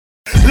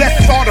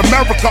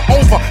America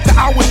over to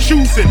our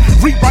choosing.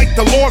 Rewrite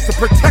the laws to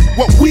protect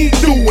what we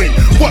doing,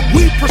 what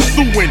we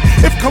pursuing.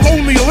 If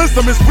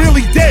colonialism is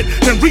really dead,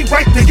 then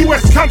rewrite the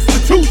U.S.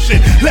 Constitution.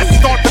 Let's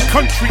start the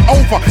country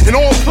over in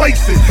all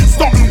places,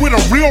 starting with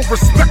a real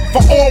respect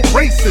for all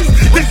races.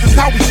 This is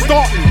how we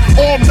starting.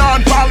 All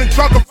non-violent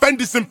drug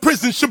offenders in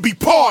prison should be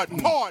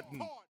pardoned.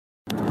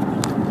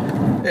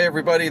 Hey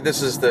everybody,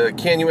 this is the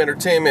Can You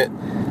Entertainment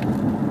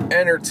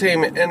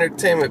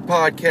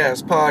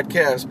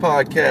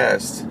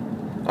podcast.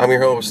 I'm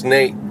your host,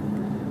 Nate,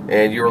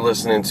 and you're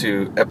listening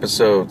to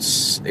episode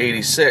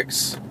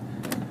 86.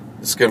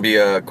 It's going to be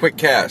a quick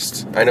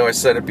cast. I know I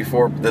said it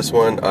before, but this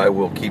one I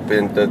will keep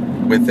within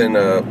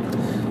a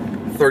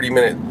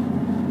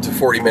 30-minute to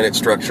 40-minute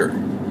structure.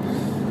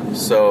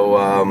 So,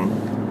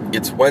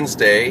 it's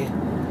Wednesday,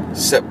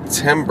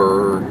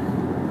 September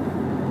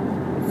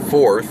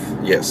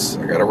 4th. Yes,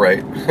 I got it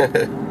right.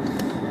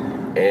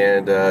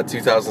 And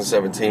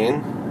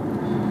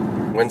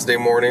 2017. Wednesday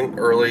morning,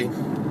 early.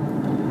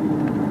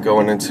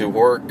 Going into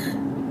work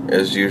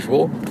as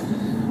usual.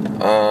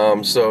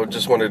 So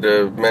just wanted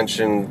to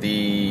mention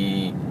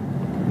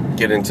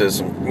get into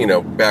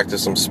some, back to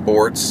some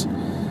sports.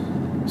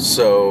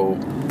 So,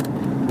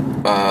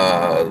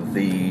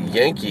 the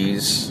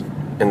Yankees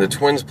and the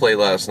Twins played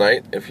last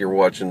night. If you're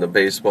watching the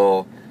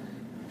baseball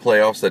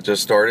playoffs that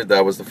just started,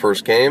 that was the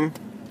first game.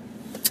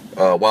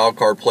 Wild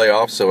card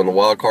playoff. So in the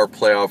wild card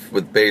playoff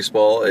with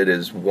baseball, it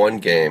is one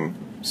game,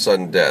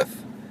 sudden death.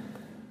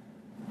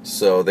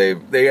 So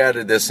they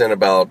added this in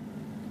about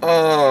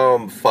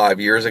 5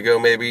 years ago,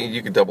 maybe.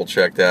 You could double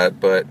check that,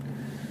 but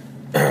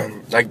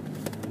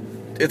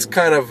it's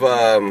kind of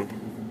I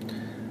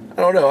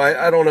don't know.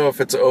 I don't know if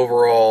it's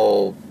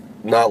overall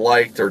not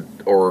liked or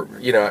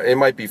it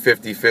might be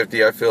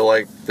 50-50. I feel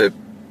like that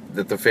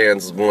the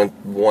fans want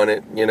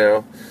it.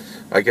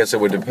 I guess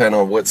it would depend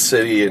on what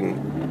city and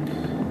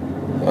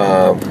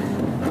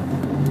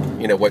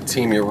what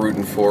team you're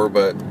rooting for,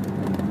 but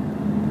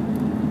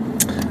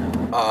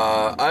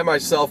I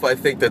myself, I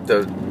think that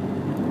the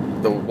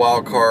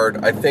wild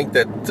card, I think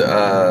that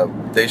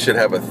they should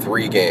have a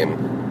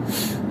 3-game.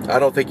 I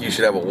don't think you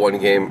should have a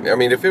 1-game. I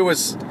mean, if it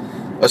was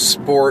a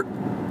sport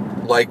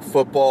like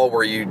football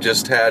where you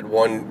just had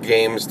 1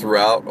 games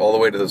throughout all the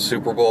way to the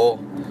Super Bowl,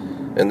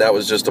 and that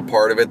was just a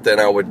part of it, then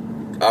I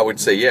would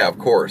say, yeah, of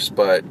course,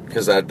 but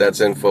because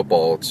that's in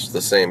football, it's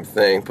the same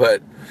thing.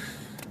 But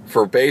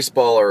for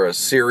baseball or a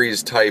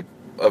series type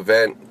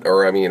event,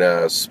 or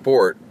a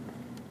sport,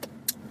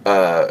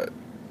 I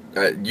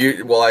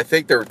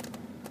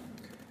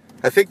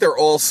think they're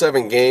all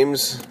 7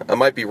 games. I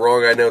might be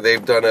wrong. I know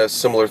they've done a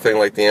similar thing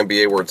like the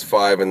NBA where it's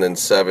 5 and then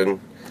 7,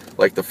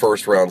 like the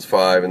first round's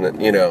 5, and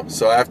then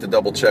So I have to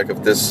double check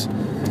if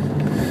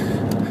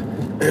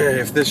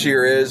this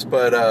year is,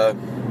 but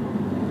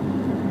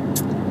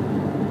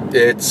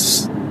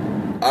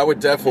I would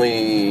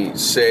definitely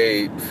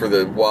say for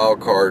the wild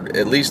card,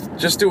 at least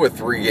just do a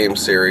 3-game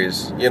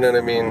series. You know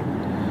what I mean?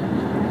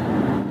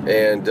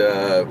 And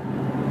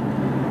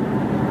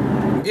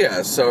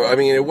yeah, so I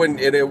mean, you wouldn't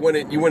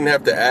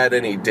have to add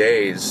any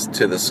days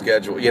to the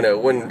schedule.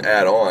 It wouldn't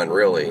add on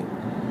really.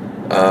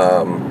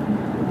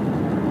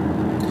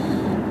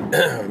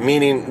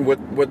 Meaning,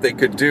 what they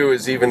could do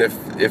is, even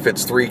if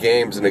it's 3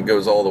 games and it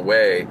goes all the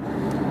way,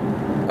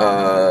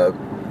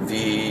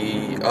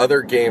 the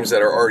other games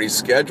that are already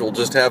scheduled,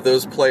 just have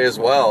those play as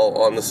well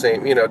on the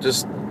same,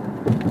 just,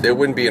 it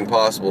wouldn't be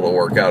impossible to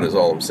work out, is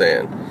all I'm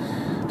saying.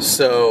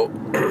 So,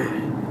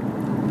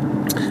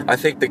 I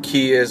think the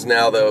key is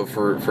now, though,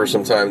 for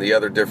some time, the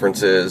other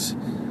difference is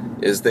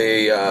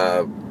they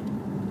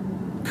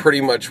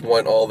pretty much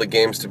want all the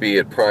games to be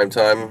at prime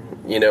time,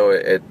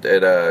 at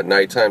a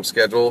nighttime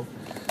schedule.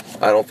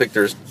 I don't think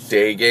there's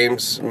day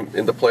games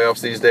in the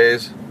playoffs these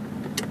days.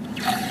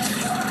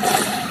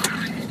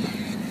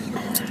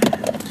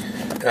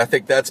 I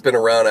think that's been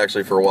around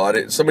actually for a while.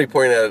 Somebody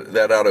pointed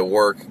that out at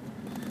work.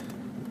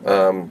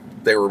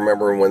 They were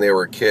remembering when they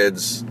were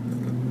kids,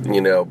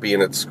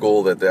 being at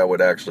school, that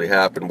would actually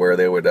happen, where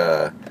they would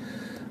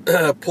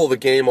pull the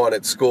game on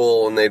at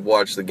school and they'd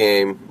watch the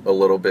game a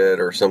little bit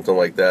or something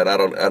like that. I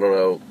don't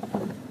know.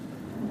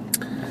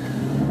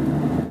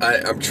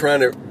 I'm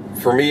trying to.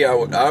 For me, I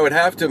would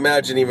have to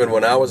imagine, even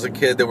when I was a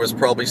kid, there was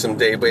probably some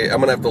day. I'm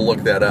gonna have to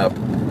look that up.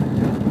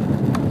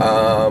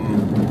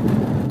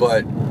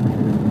 But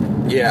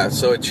yeah,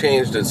 so it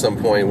changed at some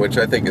point, which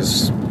I think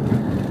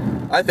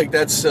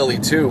that's silly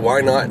too.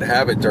 Why not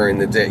have it during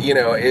the day?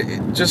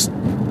 It just,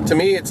 to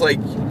me, it's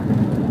like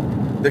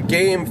the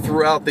game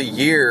throughout the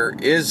year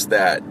is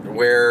that,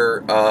 where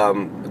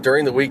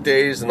during the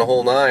weekdays and the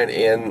whole 9,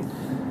 and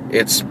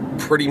it's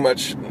pretty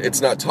much,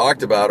 it's not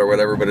talked about or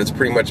whatever, but it's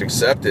pretty much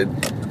accepted.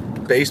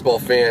 Baseball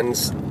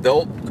fans,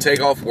 they'll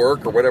take off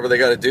work or whatever they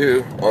got to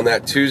do on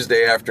that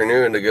Tuesday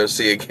afternoon to go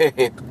see a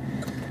game.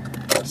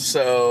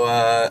 So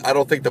I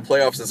don't think the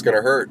playoffs is going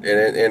to hurt.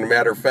 And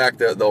matter of fact,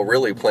 they'll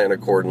really plan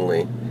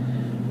accordingly.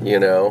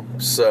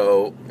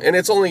 So, and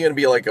it's only going to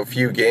be like a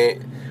few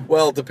games.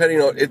 Well,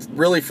 depending on, it's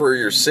really for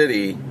your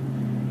city.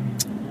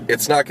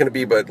 it's not going to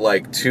be but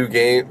like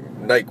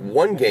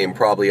one game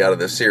probably out of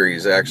the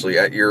series actually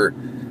at your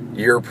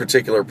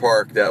particular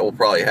park that will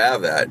probably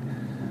have that.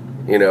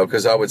 You know,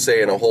 because I would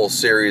say in a whole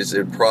series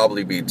it'd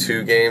probably be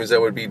 2 games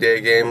that would be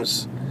day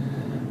games.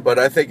 But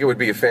I think it would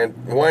be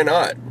why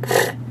not?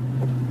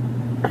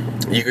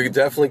 You could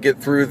definitely get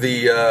through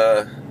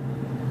the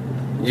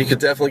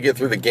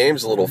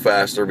games a little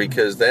faster,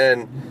 because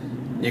then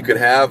you could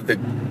have the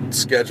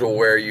schedule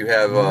where you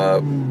have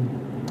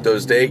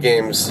those day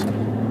games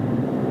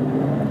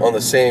on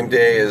the same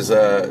day as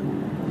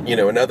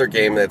another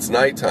game that's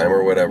nighttime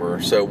or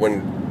whatever, so it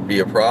wouldn't be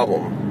a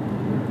problem.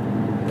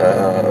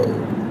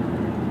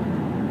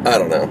 I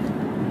don't know.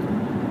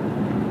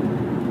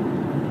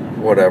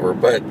 Whatever,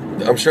 but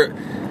I'm sure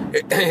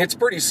it's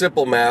pretty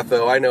simple math,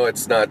 though. I know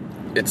it's not.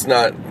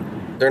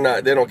 They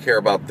don't care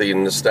about the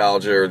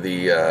nostalgia or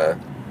the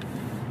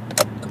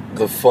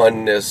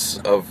funness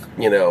of,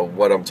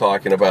 what I'm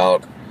talking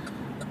about.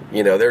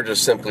 They're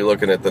just simply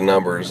looking at the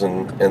numbers,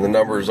 and the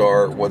numbers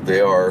are what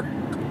they are.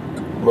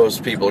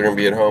 Most people are going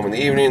to be at home in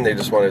the evening. They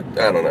just want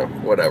to, I don't know,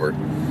 whatever.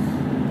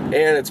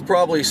 And it's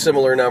probably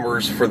similar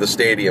numbers for the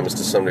stadiums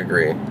to some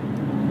degree.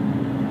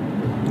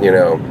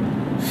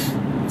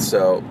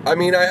 So, I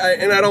mean,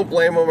 I don't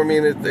blame them. I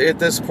mean, at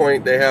this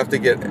point, they have to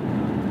get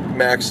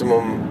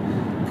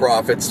maximum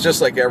profits, just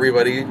like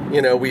everybody.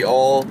 We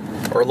all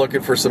are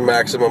looking for some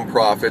maximum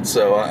profits,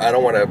 so I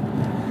don't want to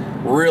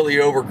really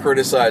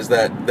over-criticize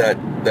that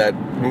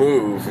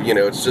move.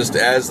 It's just,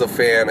 as the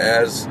fan,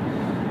 as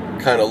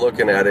kind of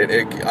looking at it,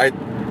 I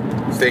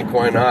think,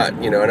 why not?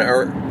 I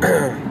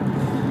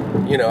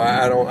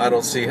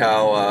don't see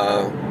how...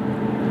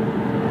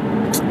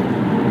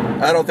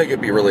 I don't think it'd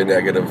be really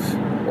negative,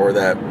 or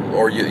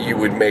you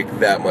would make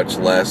that much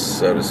less,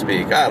 so to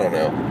speak. I don't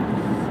know.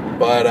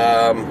 But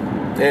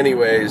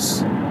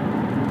anyways,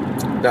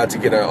 not to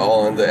get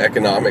all into the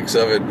economics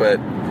of it, but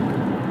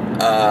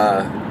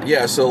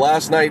so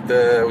last night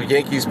the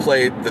Yankees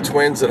played the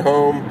Twins at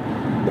home,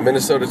 the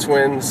Minnesota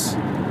Twins,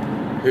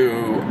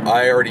 who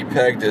I already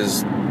pegged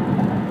as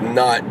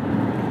not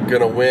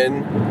gonna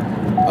win,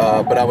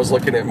 but I was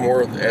looking at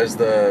more as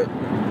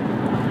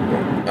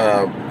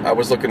I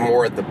was looking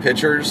more at the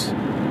pitchers,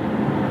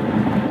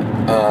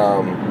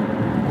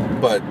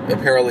 but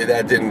apparently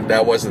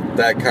that wasn't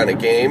that kind of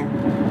game.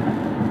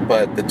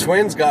 But the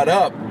Twins got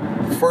up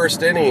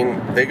first inning.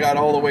 They got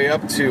all the way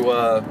up to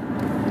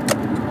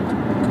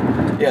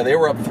they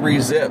were up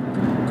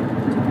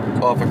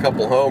 3-0 off a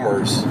couple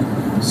homers.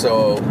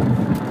 So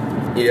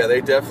yeah,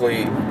 they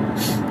definitely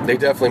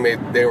made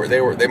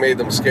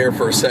them scared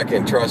for a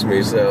second. Trust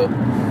me. So.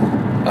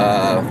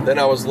 Then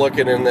I was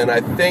looking, and then I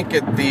think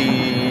at I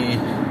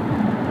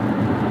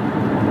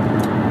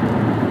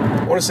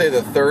want to say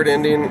the third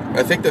inning,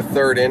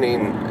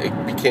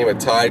 it became a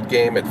tied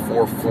game at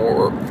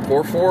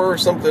 4-4 or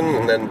something,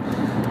 and then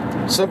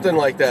something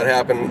like that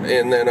happened,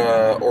 and then,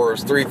 or it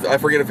was 3, I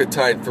forget if it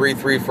tied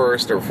 3-3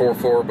 first or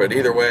 4-4, but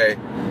either way,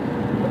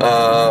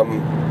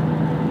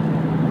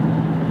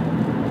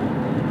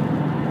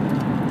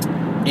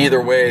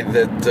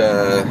 that,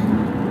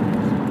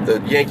 the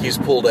Yankees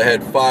pulled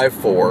ahead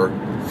 5-4,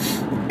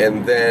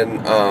 and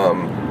then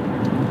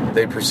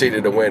they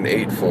proceeded to win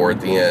 8-4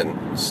 at the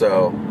end.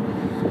 So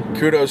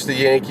kudos to the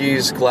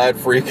Yankees. Glad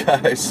for you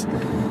guys,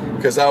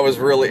 because I was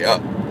really,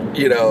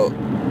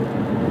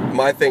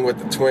 my thing with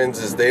the Twins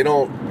is it's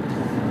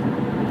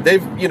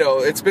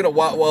been a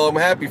while. Well, I'm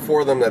happy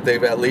for them that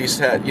they've at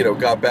least had,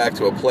 got back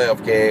to a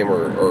playoff game,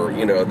 or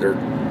they're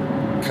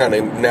kind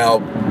of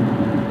now,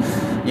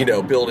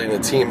 building a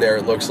team there,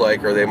 it looks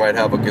like, or they might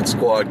have a good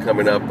squad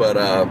coming up, but,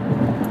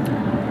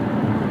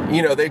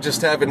 they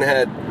just haven't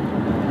had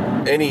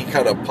any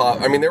kind of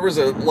pop. I mean, there was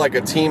a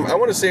team, I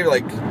want to say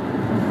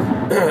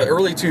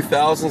early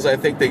 2000s, I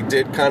think they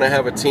did kind of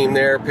have a team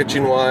there,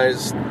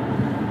 pitching-wise.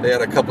 They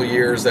had a couple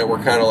years that were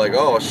kind of like,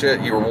 oh,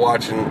 shit, you were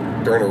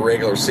watching during a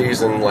regular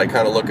season, like,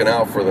 kind of looking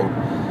out for them.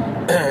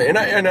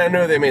 and I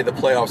know they made the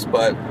playoffs,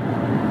 but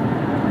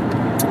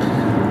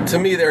to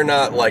me, they're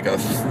not like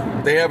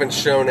they haven't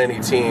shown any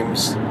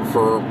teams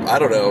for, I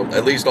don't know,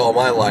 at least all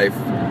my life,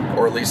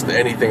 or at least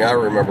anything I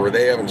remember,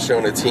 they haven't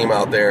shown a team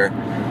out there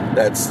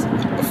that's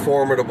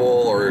formidable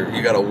or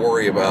you got to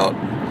worry about.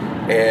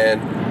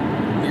 And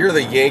you're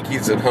the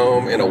Yankees at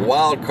home in a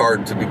wild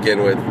card to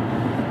begin with.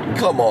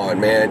 Come on,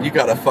 man, you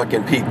got to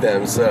fucking beat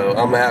them. So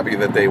I'm happy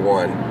that they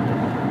won.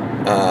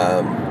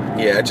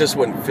 It just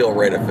wouldn't feel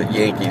right if the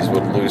Yankees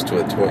would lose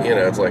to a Twin.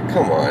 It's like,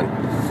 come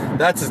on.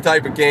 That's the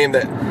type of game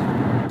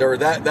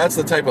that's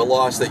the type of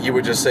loss that you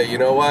would just say, you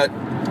know what?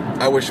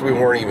 I wish we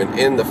weren't even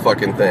in the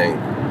fucking thing.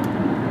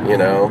 I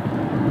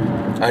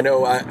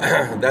know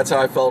that's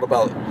how I felt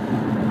about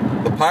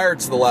the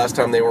Pirates the last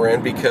time they were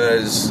in,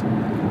 because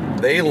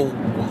they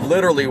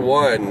literally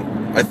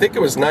won, I think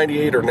it was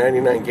 98 or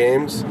 99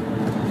 games.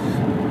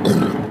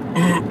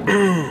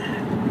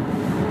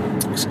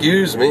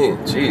 Excuse me.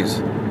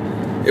 Jeez.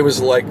 It was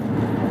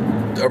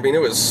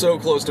it was so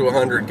close to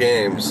 100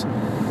 games.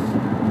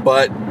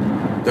 But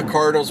the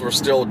Cardinals were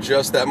still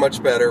just that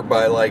much better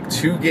by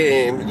 2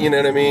 games, you know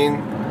what I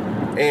mean?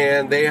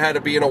 and they had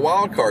to be in a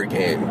wild card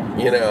game,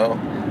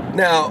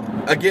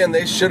 Now, again,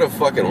 they should have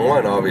fucking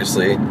won,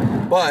 obviously,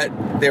 but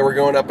they were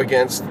going up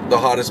against the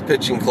hottest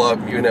pitching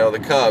club, the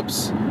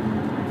Cubs,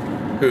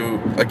 who,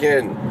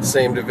 again,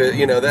 same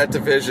division, that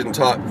division,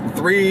 top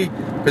 3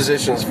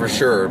 positions for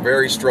sure,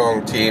 very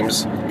strong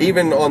teams,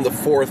 even on the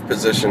 4th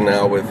position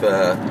now with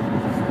the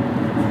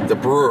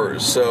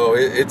Brewers. So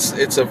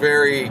it's a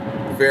very,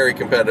 very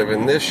competitive,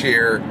 and this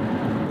year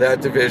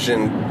that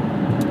division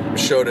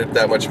showed it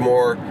that much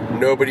more.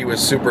 Nobody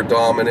was super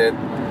dominant.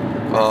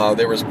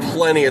 There was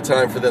plenty of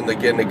time for them to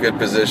get in a good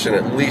position,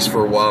 at least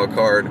for a wild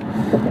card.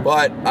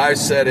 But I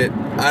said it,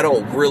 I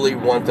don't really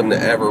want them to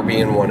ever be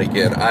in one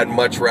again. I'd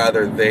much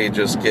rather they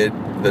just get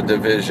the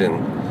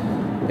division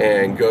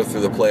and go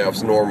through the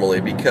playoffs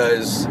normally,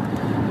 because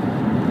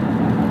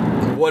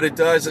what it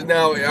does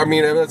now, I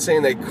mean, I'm not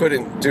saying they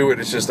couldn't do it,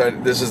 it's just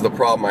this is the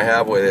problem I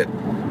have with it.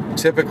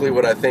 Typically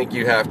what I think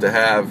you have to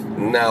have,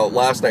 now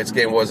last night's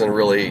game wasn't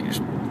really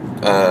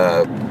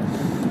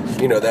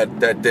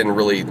that didn't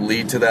really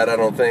lead to that, I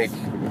don't think.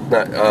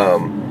 Not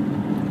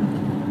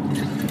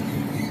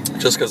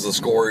just because the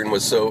scoring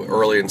was so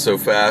early and so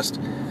fast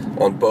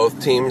on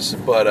both teams.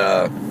 But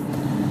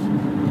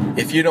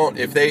if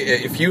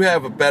you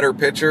have a better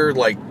pitcher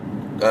like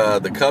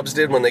the Cubs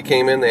did when they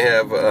came in, they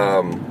have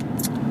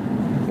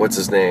what's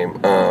his name?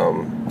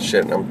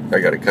 I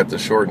got to cut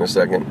this short in a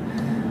second.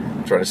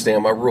 I'm trying to stay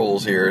on my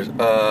rules here.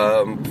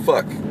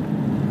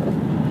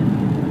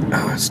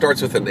 It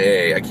starts with an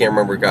A. I can't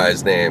remember the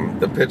guy's name.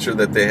 The pitcher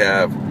that they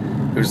have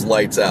who's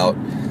lights out.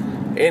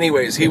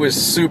 Anyways, he was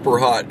super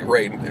hot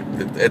right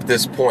at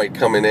this point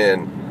coming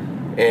in.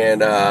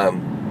 And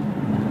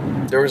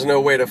there was no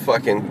way to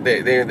fucking...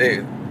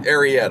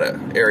 Arrieta.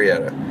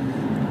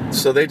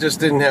 So they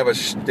just didn't have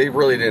they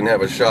really didn't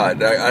have a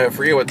shot. I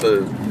forget what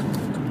the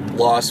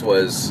loss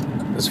was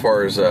as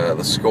far as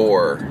the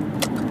score.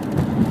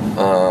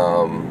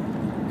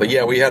 But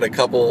yeah, we had a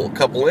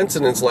couple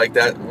incidents like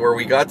that where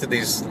we got to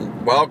these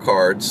wild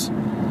cards,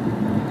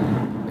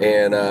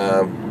 and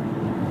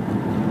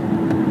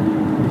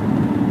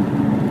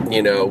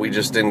we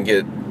just didn't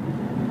get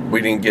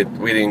it.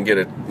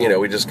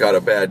 We just got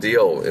a bad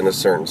deal in a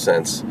certain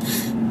sense.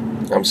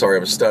 I'm sorry,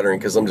 I'm stuttering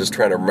because I'm just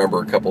trying to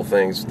remember a couple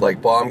things.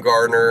 Like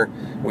Baumgartner,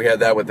 we had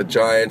that with the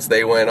Giants.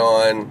 They went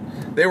on.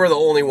 They were the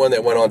only one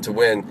that went on to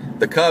win.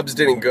 The Cubs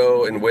didn't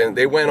go and win.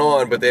 They went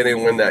on, but they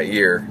didn't win that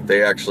year.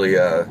 They actually,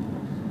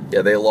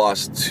 they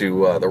lost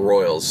to the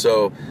Royals.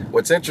 So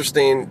what's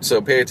interesting,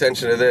 so pay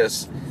attention to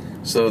this.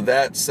 So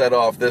that set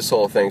off this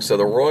whole thing. So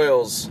the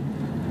Royals,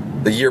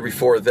 the year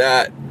before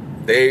that,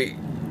 they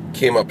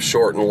came up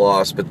short and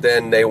lost, but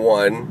then they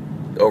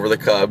won over the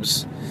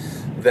Cubs.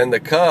 Then the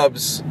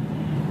Cubs,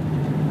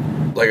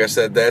 like I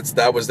said,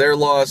 that was their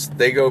loss.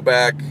 They go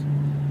back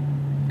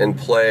and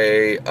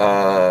play,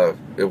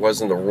 it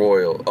wasn't the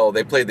Royals. Oh,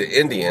 they played the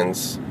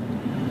Indians,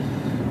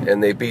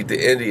 and they beat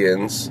the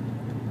Indians,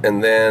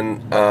 and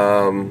then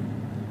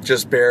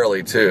just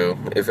barely too,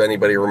 if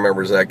anybody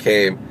remembers that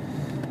game.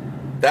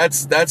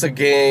 That's a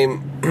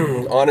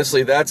game,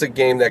 honestly, that's a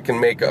game that can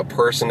make a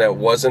person that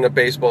wasn't a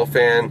baseball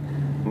fan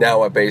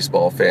now a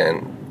baseball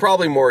fan.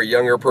 Probably more a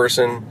younger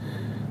person,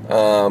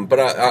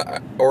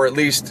 but or at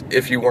least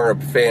if you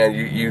weren't a fan,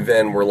 you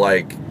then were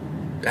like,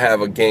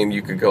 have a game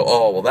you could go,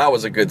 oh, well, that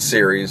was a good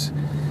series.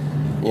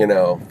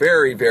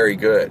 Very, very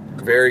good.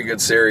 Very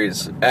good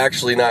series.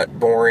 Actually not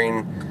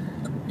boring.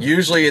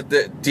 Usually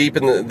deep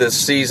in the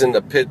season,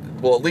 at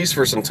least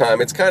for some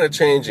time, it's kind of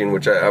changing,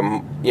 which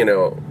I'm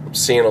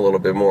seeing a little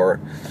bit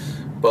more.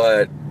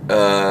 But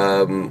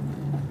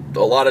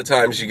a lot of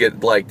times you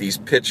get like these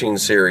pitching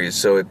series,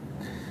 so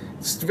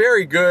it's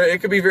very good. It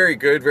could be very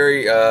good,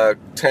 very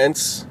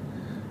tense,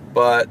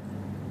 but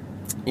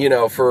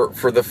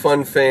for the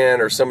fun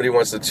fan or somebody who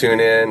wants to tune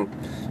in,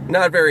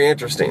 not very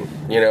interesting.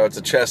 It's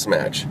a chess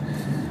match.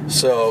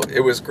 So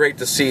it was great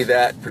to see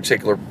that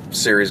particular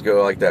series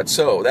go like that.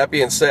 So that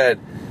being said,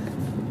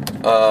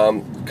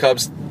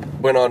 Cubs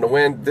went on to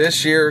win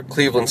this year.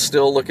 Cleveland's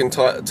still looking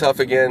tough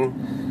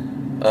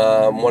again.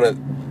 One of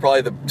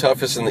probably the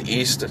toughest in the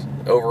East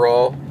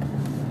overall.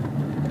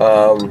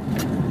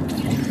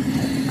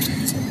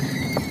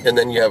 And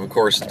then you have, of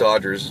course,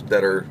 Dodgers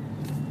that are,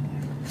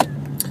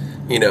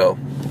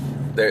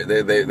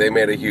 they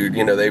made a huge,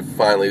 they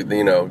finally,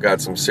 got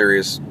some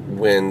serious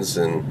wins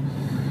and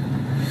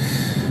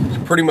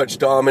pretty much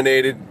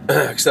dominated,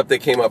 except they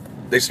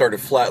started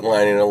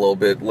flatlining a little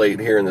bit late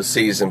here in the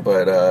season,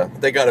 but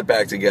they got it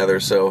back together,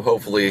 so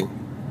hopefully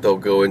they'll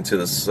go into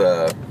this,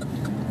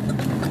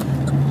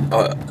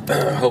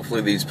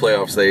 hopefully these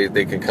playoffs,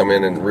 they can come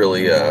in and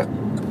really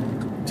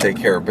take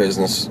care of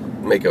business,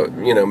 make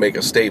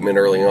a statement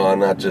early on,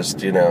 not just,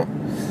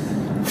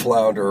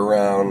 flounder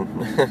around.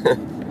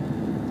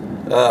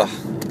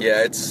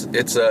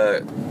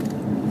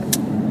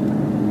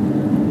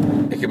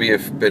 It could be a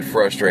bit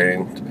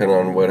frustrating depending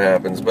on what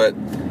happens. But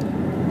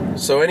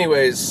so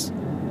anyways,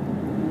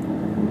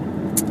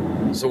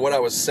 so what I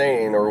was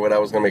saying, or what I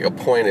was going to make a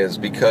point is,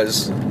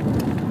 because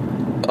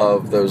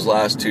of those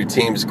last two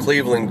teams,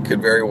 Cleveland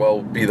could very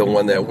well be the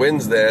one that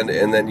wins then,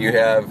 and then you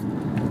have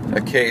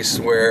a case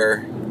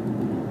where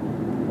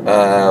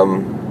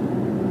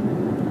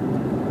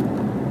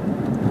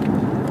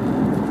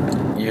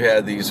you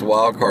had these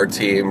wild card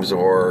teams,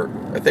 or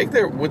I think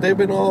would they have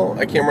been all,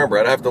 I can't remember,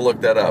 I'd have to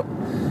look that up,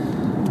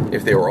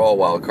 if they were all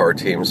wild card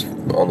teams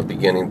on the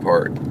beginning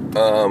part.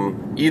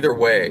 Either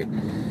way,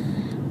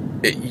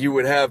 you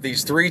would have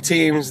these three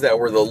teams that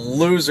were the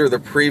loser the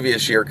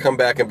previous year come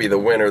back and be the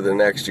winner the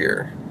next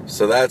year.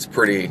 So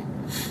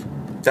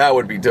that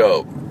would be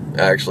dope,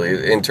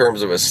 actually, in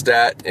terms of a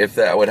stat, if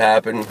that would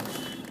happen.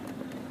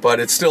 But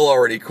it's still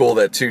already cool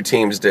that two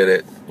teams did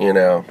it, you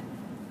know.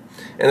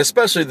 And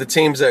especially the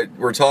teams that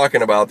we're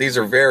talking about, these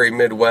are very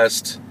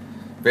Midwest,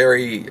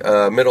 very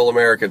Middle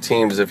America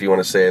teams, if you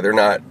want to say. They're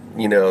not,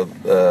 you know,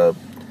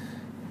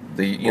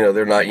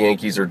 they're not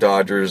Yankees or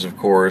Dodgers, of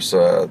course.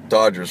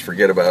 Dodgers,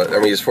 forget about it. I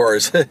mean, as far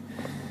as,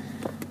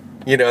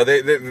 you know,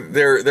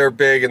 they're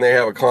big and they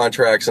have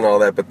contracts and all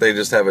that, but they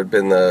just haven't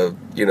been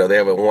they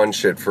haven't won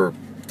shit for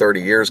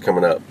 30 years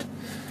coming up.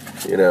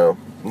 You know,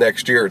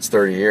 next year it's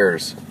 30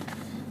 years.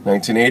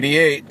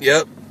 1988,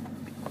 yep.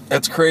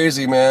 That's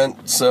crazy, man.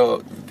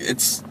 So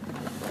it's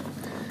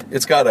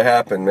got to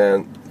happen,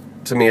 man.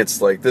 To me,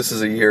 it's like, this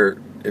is a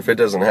year, if it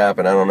doesn't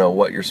happen, I don't know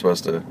what you're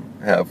supposed to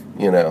have,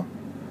 you know.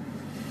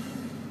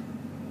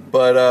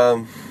 But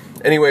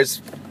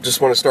anyways, just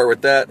want to start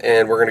with that,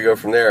 and we're going to go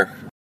from there.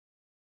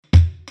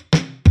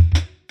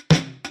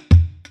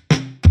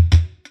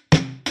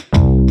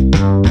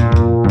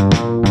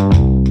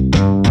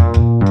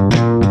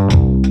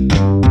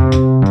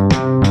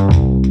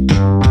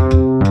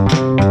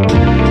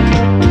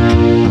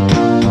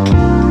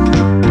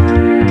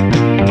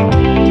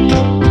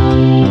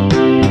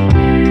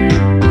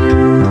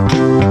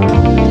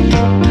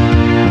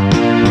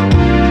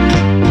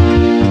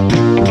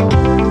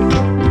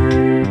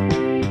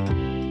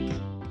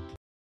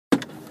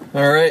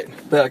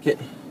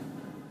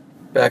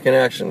 Back in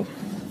action.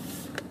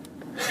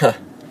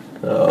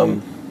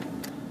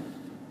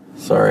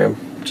 Sorry,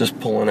 I'm just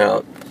pulling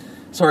out.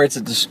 Sorry, it's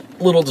a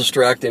little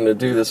distracting to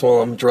do this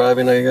while I'm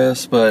driving, I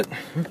guess, but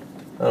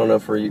I don't know,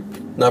 for you,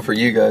 not for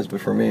you guys, but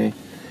for me.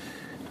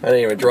 I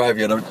didn't even drive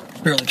yet. I'm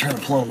barely trying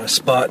to pull on my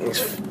spot,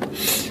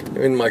 and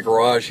in my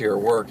garage here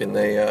at work, and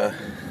they,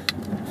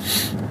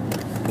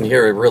 you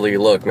hear it really,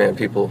 look, man,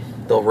 people,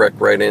 they'll wreck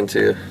right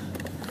into.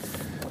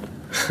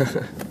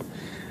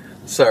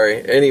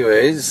 Sorry,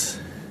 anyways.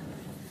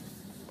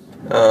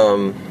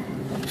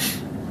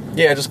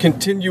 Yeah, just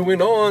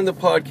continuing on the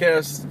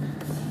podcast,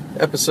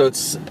 episode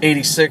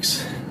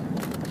 86.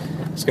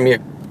 It's gonna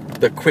be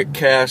the quick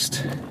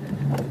cast,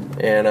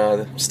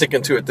 and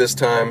sticking to it this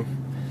time.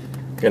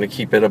 Gonna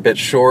keep it a bit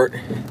short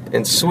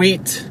and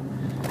sweet,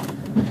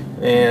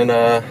 and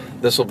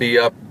this will be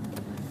up.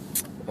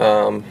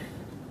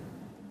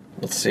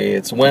 Let's see,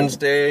 it's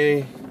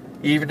Wednesday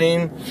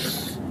evening,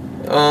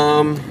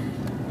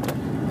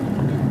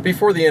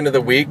 before the end of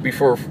the week,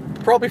 before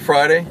probably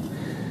Friday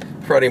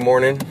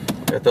morning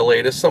at the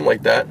latest, something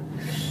like that.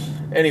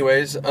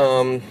 Anyways,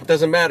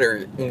 doesn't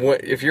matter.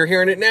 If you're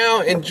hearing it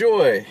now,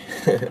 enjoy.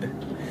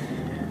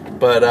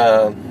 But,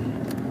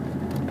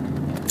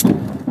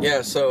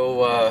 yeah,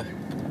 so,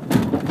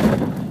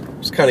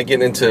 just kind of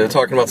getting into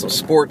talking about some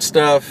sports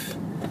stuff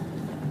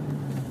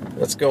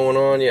that's going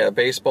on. Yeah,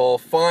 baseball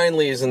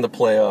finally is in the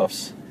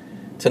playoffs.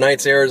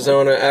 Tonight's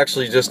Arizona,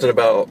 actually just in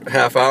about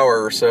half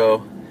hour or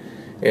so,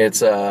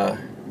 it's,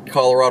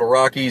 Colorado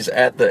Rockies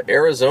at the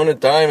Arizona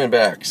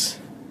Diamondbacks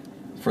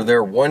for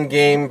their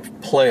one-game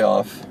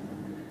playoff,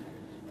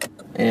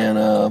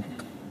 and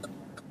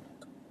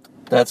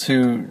that's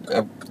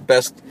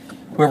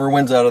whoever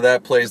wins out of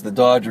that plays the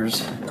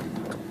Dodgers,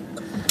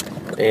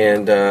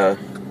 and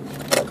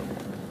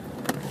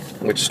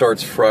which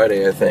starts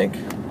Friday, I think.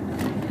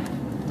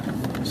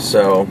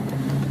 So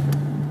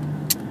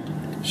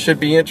should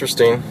be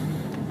interesting.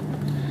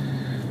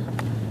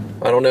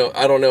 I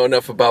don't know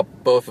enough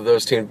about both of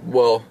those teams.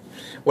 Well,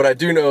 what I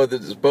do know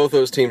is both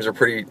those teams are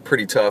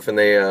pretty tough, and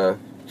they,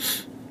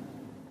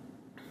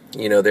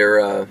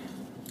 they're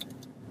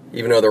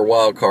even though they're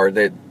wild card,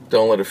 they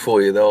don't let it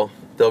fool you. They'll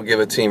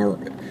give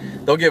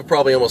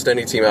probably almost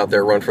any team out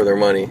there a run for their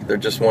money. They're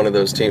just one of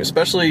those teams,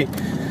 especially,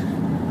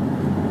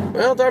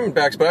 well,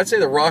 Diamondbacks, but I'd say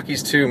the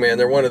Rockies too, man.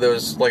 They're one of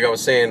those, like I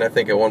was saying, I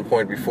think at one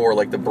point before,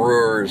 like the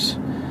Brewers,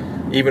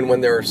 even when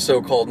they're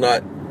so-called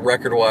not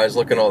record-wise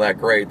looking all that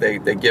great,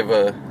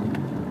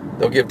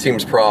 they'll give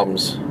teams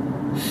problems,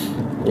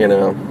 you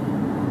know.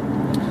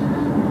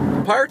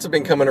 Pirates have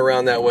been coming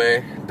around that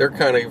way. They're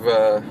kind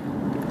of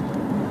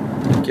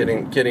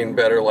getting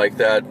better like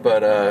that,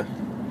 but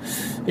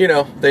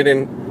they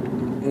didn't,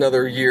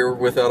 another year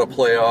without a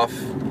playoff,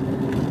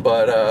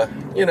 but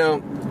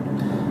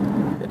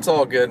it's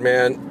all good,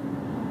 man.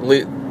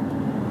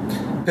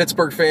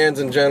 Pittsburgh fans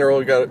in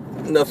general got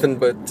nothing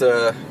but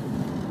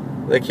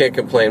they can't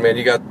complain, man.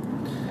 You got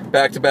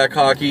back-to-back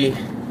hockey.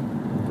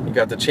 You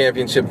got the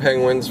championship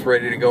Penguins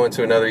ready to go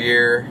into another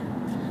year.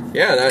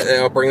 Yeah,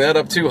 and I'll bring that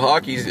up too.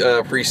 Hockey's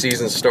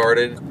preseason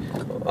started.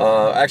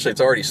 Actually,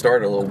 it's already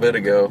started a little bit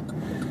ago.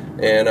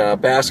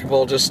 And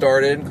basketball just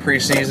started,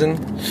 preseason.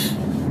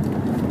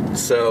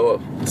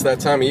 So it's that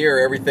time of year.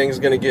 Everything's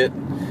going to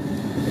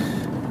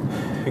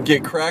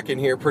get cracking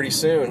here pretty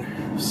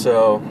soon.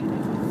 So,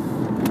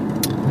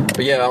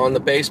 but yeah, on the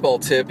baseball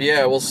tip,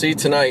 yeah, we'll see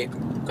tonight.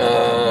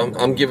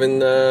 I'm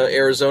giving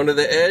Arizona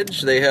the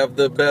edge. They have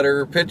the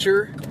better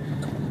pitcher.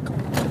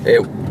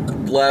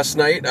 Last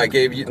night, I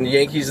gave the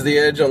Yankees the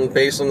edge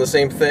based on the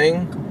same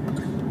thing.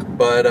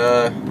 But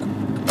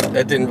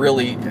that didn't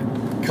really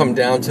come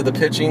down to the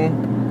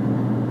pitching.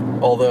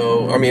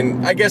 Although, I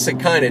mean, I guess it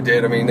kind of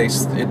did. I mean, they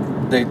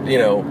you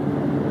know,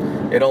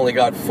 it only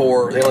got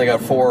four. They only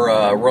got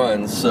 4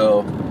 runs.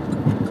 So,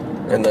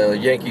 and the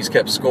Yankees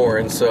kept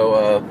scoring.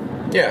 So,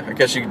 yeah, I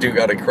guess you do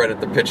got to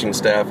credit the pitching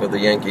staff of the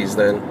Yankees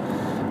then.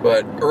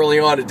 But early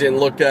on, it didn't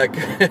look that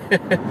good.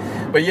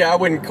 But yeah, I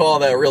wouldn't call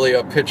that really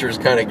a pitcher's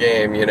kind of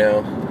game, you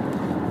know.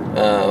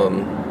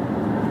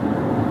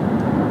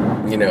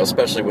 You know,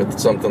 especially with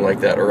something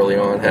like that early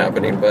on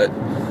happening. But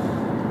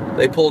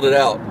they pulled it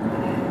out.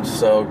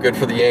 So good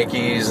for the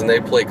Yankees, and they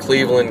play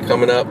Cleveland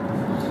coming up.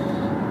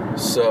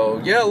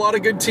 So yeah, a lot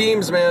of good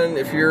teams, man.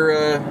 If you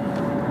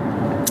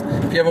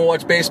haven't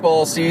watched baseball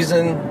all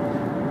season,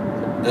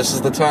 this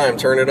is the time.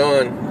 Turn it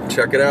on,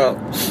 check it out,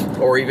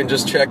 or even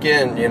just check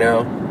in. You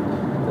know,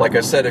 like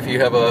I said, if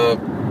you have a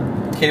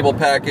cable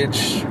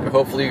package,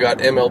 hopefully you got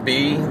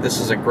MLB. This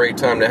is a great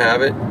time to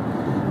have it.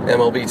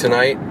 MLB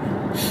Tonight.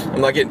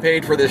 I'm not getting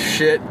paid for this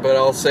shit, but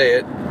I'll say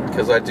it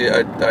because I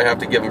have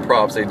to give them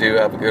props. They do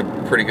have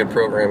pretty good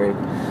programming.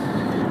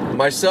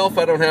 Myself,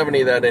 I don't have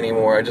any of that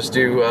anymore. I just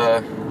do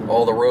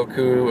all the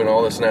Roku and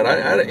all this and that.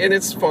 And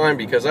it's fine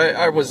because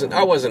I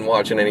wasn't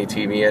watching any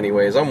TV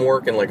anyways. I'm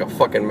working like a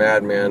fucking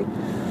madman,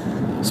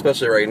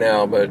 especially right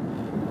now.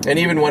 And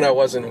even when I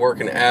wasn't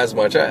working as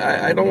much,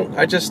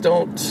 I'm just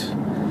not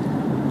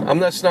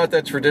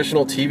that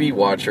traditional TV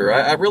watcher.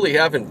 I really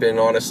haven't been,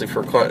 honestly,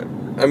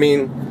 I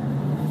mean,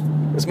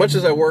 as much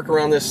as I work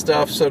around this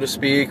stuff, so to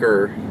speak,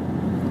 or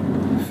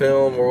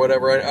film or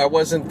whatever, I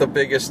wasn't the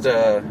biggest,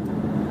 I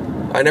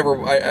never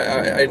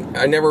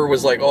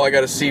was like, oh, I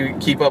gotta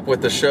keep up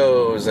with the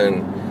shows,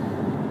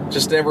 and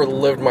just never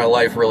lived my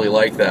life really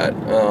like that.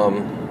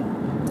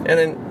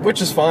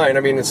 Which is fine. I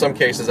mean, in some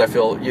cases I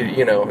feel,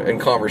 you know, in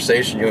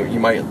conversation, you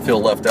might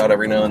feel left out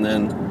every now and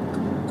then.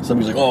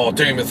 Somebody's like, oh,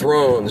 Game of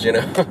Thrones, you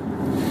know.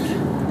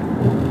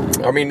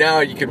 I mean, now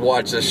you could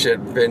watch this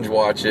shit, binge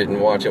watch it,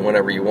 and watch it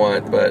whenever you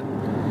want, but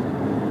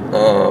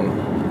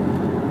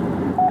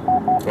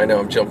I know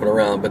I'm jumping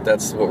around, but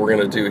that's what we're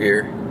gonna do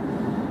here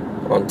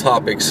on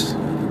topics.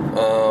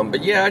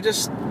 But yeah, I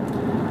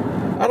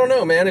don't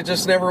know, man. It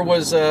just never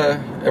was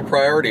a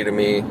priority to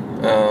me.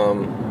 I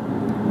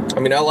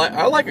mean, I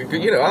like a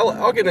good, you know,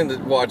 I'll get into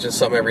watching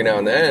something every now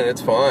and then.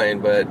 It's fine,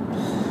 but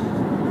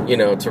you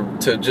know,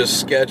 to just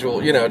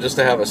schedule, you know, just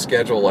to have a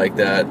schedule like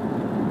that,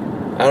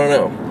 I don't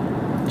know,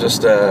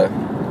 just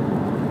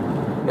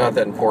not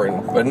that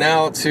important. But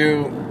now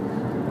to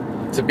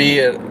be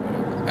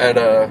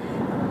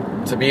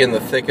to be in the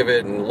thick of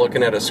it and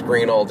looking at a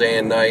screen all day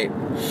and night,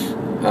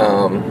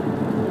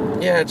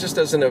 yeah, it just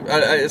doesn't. I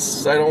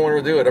don't want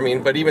to do it. I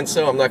mean, but even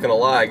so, I'm not gonna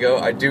lie.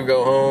 I do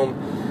go home.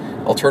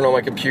 I'll turn on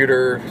my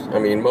computer. I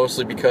mean,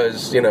 mostly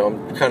because, you know,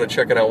 I'm kind of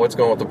checking out what's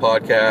going on with the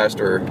podcast,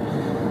 or,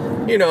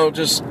 you know,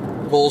 just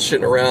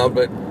bullshitting around.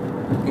 But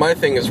my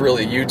thing is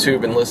really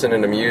YouTube and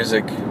listening to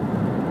music.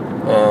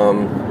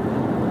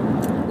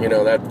 You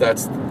know,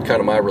 that's kind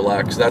of my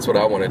relax. That's what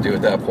I want to do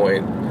at that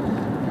point.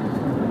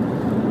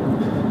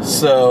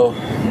 So,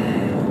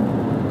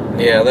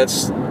 yeah,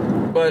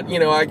 but, you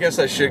know, I guess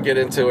I should get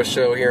into a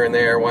show here and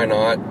there. Why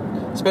not?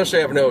 Especially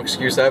I have no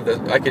excuse. I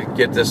could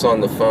get this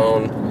on the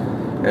phone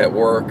at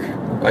work.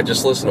 I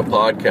just listen to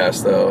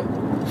podcasts, though.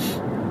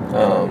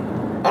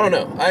 I don't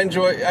know.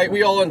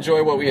 We all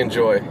enjoy what we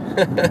enjoy.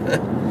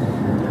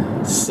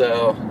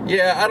 So,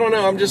 yeah, I don't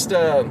know. I'm just,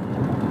 I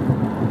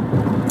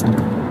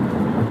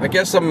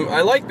guess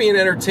I like being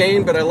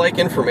entertained, but I like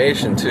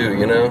information too,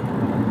 you know?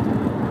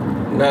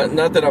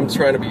 Not that I'm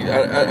trying to be,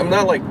 I'm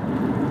not like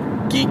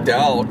geeked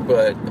out,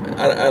 but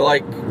I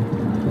like,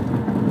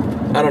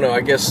 I don't know, I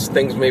guess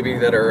things maybe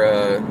that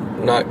are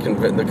not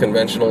the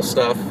conventional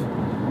stuff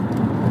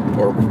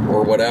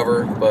or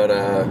whatever, but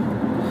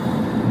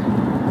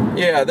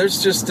yeah,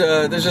 there's just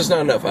not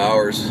enough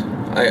hours.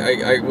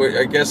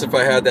 I guess if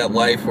I had that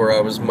life where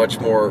I was much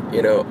more,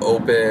 you know,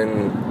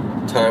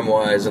 open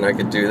time-wise, and I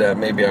could do that,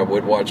 maybe I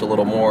would watch a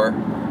little more.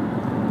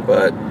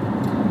 But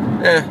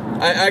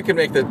I can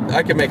make a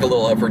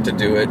little effort to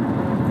do it,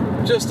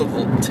 just a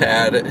little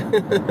tad.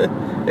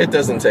 It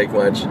doesn't take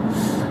much.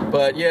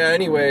 But yeah,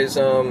 anyways,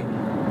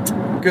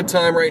 good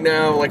time right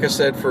now. Like I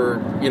said,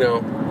 for, you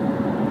know,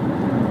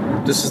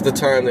 this is the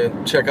time to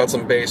check out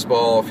some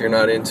baseball if you're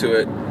not into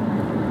it.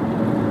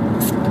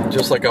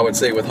 Just like I would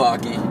say with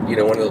hockey, you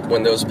know,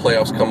 when those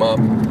playoffs come up,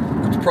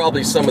 it's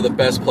probably some of the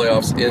best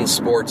playoffs in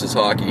sports is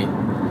hockey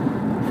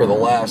for the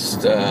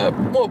last,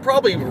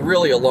 probably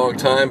really a long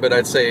time, but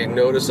I'd say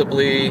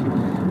noticeably,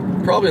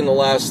 probably in the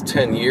last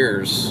 10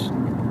 years,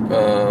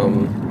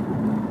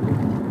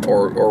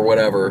 or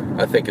whatever.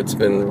 I think it's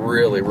been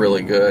really,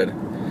 really good.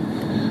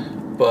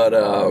 But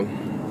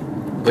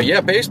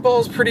yeah, baseball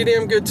is pretty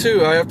damn good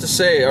too, I have to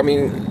say. I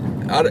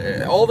mean,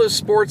 all the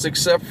sports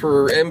except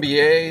for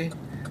NBA,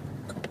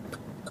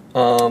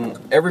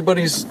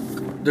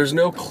 there's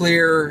no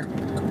clear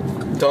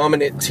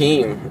dominant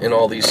team in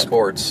all these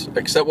sports,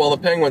 except, well, the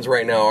Penguins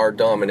right now are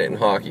dominant in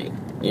hockey.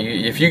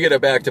 If you get a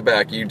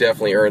back-to-back, you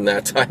definitely earn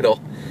that title,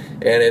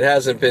 and it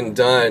hasn't been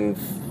done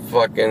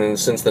fucking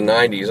since the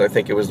 90s. I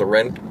think it was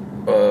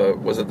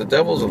was it the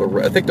Devils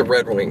or I think the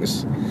Red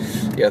Wings.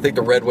 Yeah, I think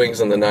the Red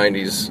Wings in the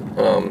 90s.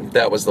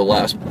 That was the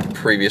last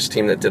previous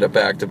team that did a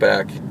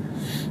back-to-back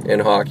in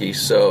hockey.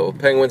 So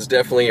Penguins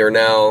definitely are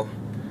now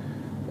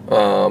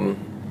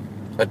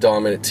a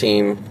dominant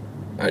team.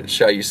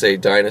 Shall you say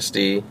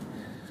dynasty?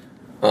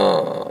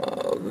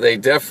 They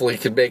definitely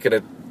could make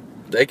it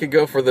they can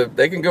go for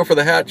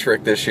the hat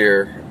trick this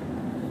year.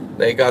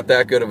 They got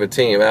that good of a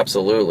team,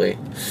 absolutely.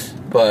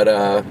 But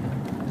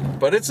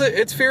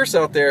it's fierce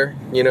out there.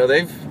 You know,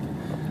 they've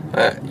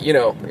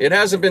it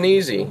hasn't been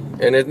easy,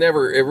 and it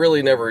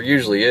really never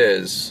usually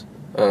is.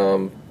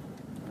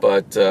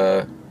 But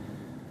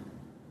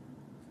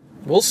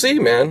we'll see,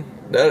 man.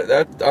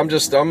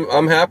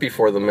 I'm happy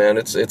for them, man.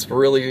 It's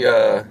really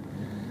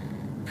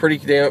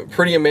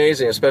pretty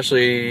amazing,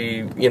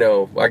 especially, you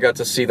know, I got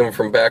to see them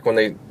from back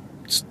when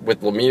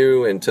with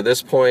Lemieux and to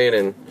this point,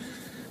 and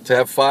to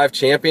have 5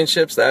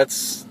 championships, I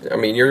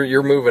mean,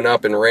 you're moving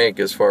up in rank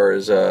as far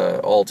as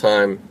all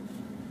time.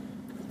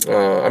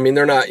 I mean,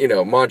 they're not, you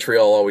know,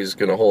 Montreal always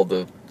going to hold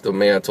the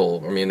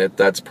mantle. I mean,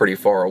 that's pretty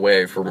far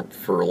away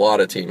for a lot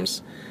of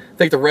teams. I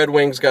think the Red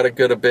Wings got a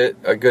good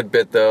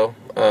bit though.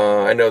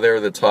 I know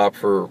they're the top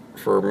for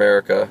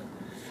America,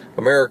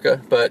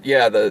 but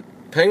yeah, the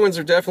Penguins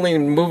are definitely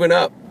moving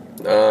up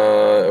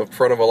in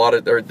front of a lot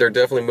of. They're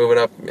definitely moving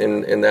up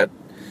in that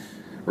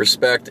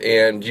respect,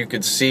 and you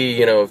could see,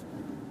 you know,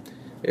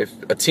 if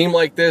a team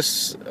like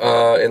this,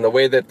 in the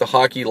way that the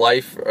hockey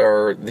life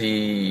or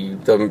the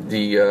what do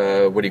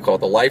you call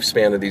it, the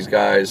lifespan of these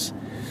guys,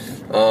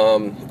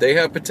 they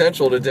have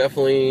potential to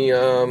definitely,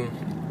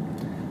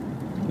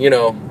 you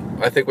know,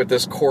 I think with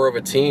this core of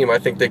a team, I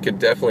think they could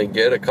definitely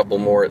get a couple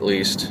more at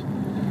least.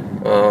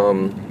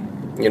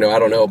 You know, I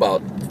don't know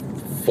about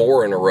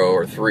 4 in a row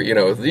or 3, you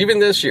know, even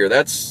this year,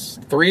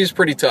 3 is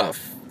pretty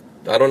tough.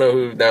 I don't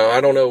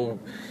know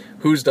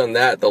who's done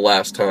that the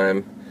last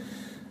time.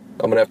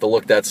 I'm going to have to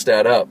look that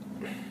stat up,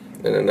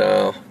 and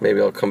then maybe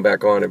I'll come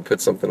back on and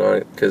put something on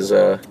it, because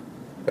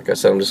like I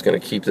said, I'm just going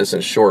to keep this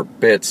in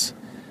short bits.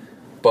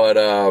 But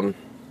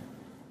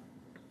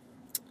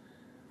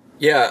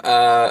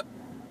yeah,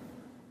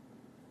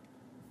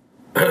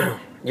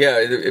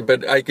 yeah,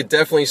 but I could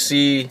definitely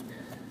see,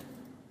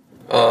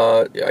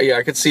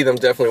 I could see them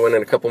definitely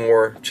winning a couple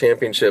more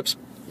championships,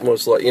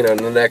 most likely, you know,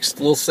 in the next,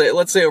 let's say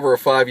over a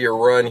 5-year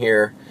run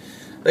here,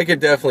 they could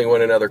definitely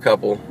win another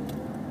couple.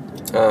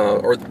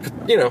 Or,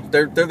 you know,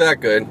 they're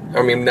that good.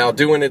 I mean, now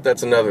doing it,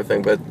 that's another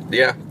thing, but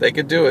yeah, they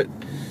could do it.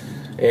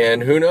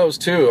 And who knows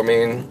too? I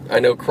mean,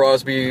 I know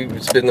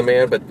Crosby's been the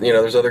man, but, you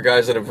know, there's other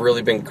guys that have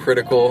really been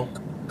critical.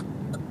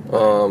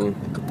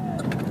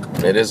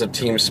 It is a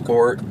team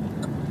sport,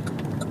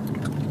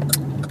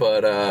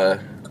 but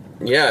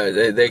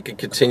yeah, they could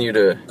continue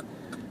to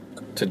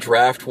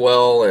draft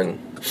well, and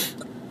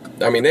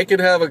I mean, they could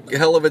have a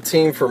hell of a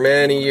team for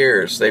many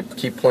years. They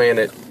keep playing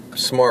it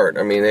smart.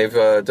 I mean,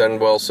 they've done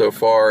well so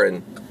far,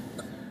 and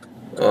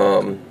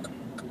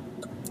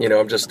you know,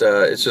 I'm just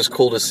it's just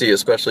cool to see,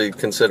 especially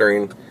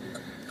considering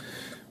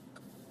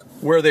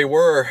where they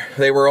were.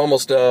 They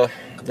almost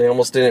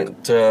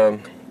didn't.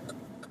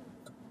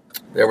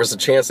 There was a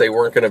chance they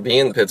weren't going to be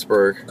in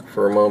Pittsburgh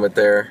for a moment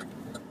there.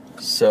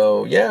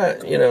 So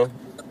yeah, you know,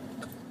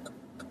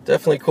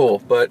 definitely cool.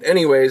 But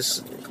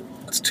anyways,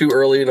 it's too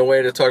early in a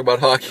way to talk about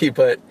hockey,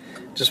 but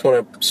just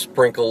want to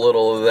sprinkle a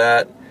little of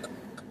that.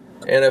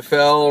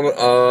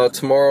 NFL,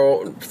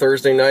 tomorrow,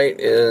 Thursday night,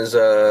 is,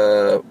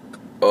 what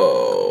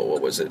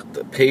was it?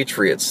 The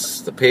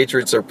Patriots. The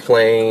Patriots are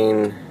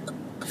playing,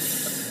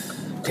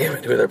 damn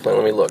it, who are they playing?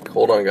 Let me look.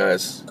 Hold on,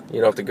 guys. You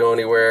don't have to go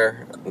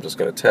anywhere. I'm just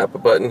going to tap a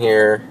button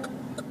here.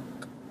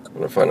 I'm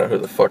going to find out who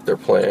the fuck they're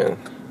playing.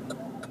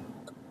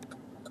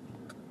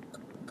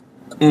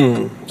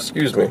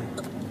 Excuse me.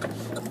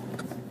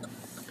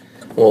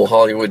 A little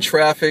Hollywood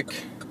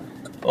traffic.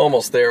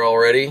 Almost there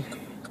already.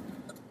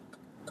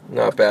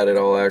 Not bad at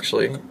all,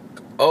 actually.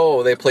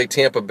 Oh, they play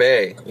Tampa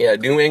Bay. Yeah,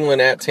 New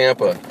England at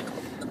Tampa.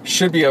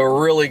 Should be a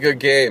really good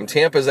game.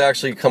 Tampa's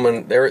actually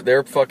coming.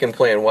 They're fucking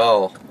playing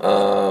well.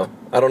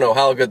 I don't know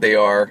how good they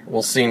are.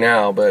 We'll see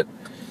now, but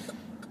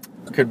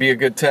could be a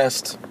good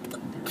test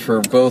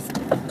for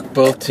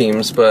both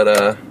teams.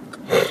 But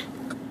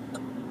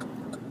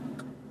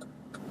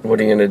what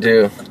are you gonna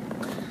do?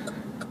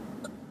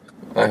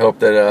 I hope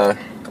that.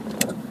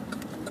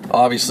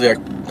 Obviously, I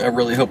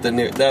really hope that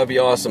would be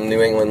awesome.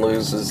 New England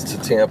loses to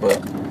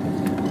Tampa.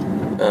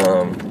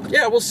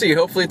 Yeah, we'll see.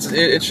 Hopefully,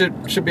 it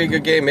should be a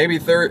good game. Maybe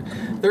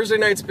Thursday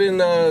night's been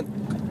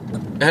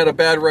had a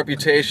bad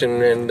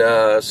reputation,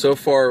 and so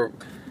far,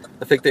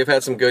 I think they've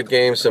had some good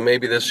games, so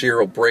maybe this year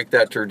will break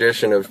that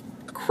tradition of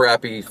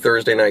crappy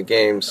Thursday night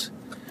games.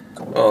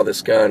 Oh,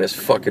 this guy on his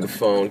fucking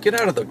phone. Get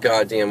out of the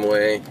goddamn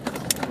way.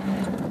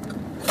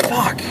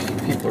 Fuck.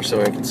 People are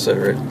so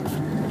inconsiderate.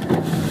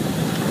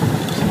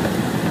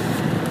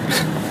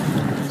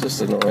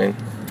 Just annoying.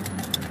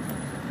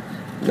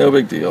 No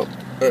big deal.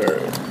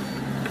 Alright.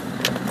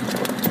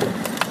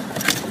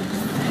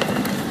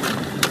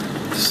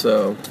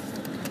 So,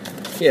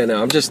 yeah,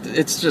 no,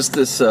 it's just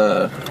this, it's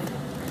a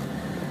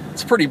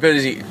pretty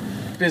busy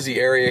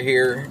area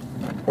here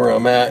where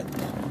I'm at.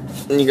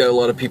 And you got a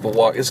lot of people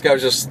walk. This guy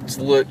was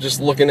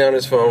just looking down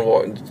his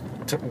phone,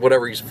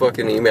 whatever he's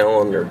fucking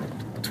emailing or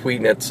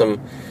tweeting at some.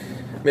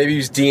 Maybe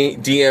he's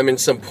DMing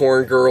some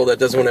porn girl that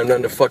doesn't want to have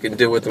nothing to fucking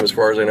do with him, as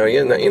far as I know.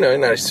 You know,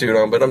 nice suit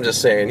on, but I'm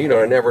just saying,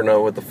 I never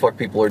know what the fuck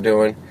people are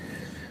doing.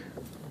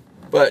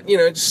 But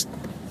it's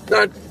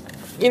not.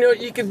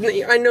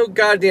 I know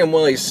goddamn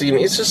well he's seeing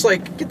me. It's just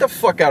like, get the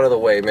fuck out of the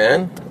way,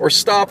 man, or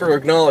stop or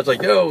acknowledge,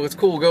 like, yo, it's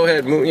cool, go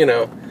ahead, move.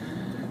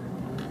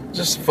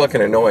 Just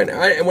fucking annoying.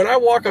 When I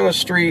walk on the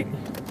street,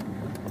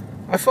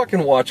 I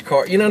fucking watch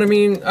cars. You know what I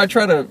mean? I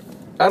don't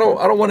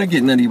want to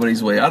get in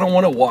anybody's way. I don't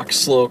want to walk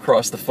slow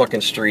across the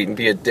fucking street and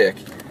be a dick.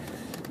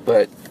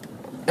 But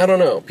I don't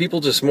know.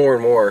 People just more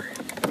and more.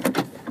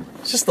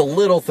 It's just the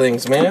little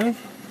things, man.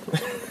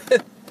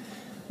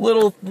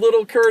 little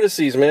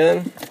courtesies,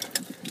 man.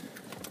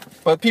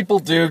 But people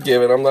do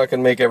give it. I'm not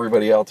gonna make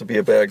everybody out to be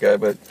a bad guy,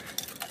 but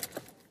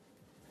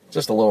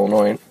just a little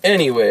annoying.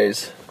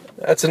 Anyways.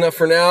 That's enough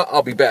for now.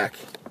 I'll be back.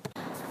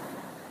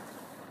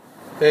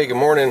 Hey, good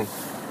morning.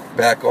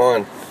 Back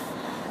on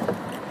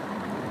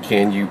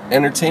Can You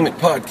Entertainment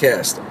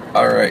Podcast.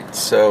 Alright,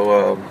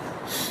 so,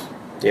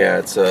 yeah,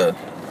 it's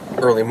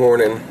early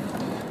morning.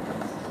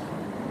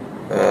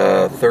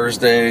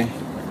 Thursday,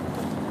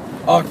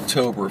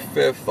 October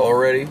 5th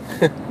already.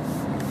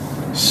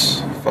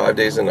 5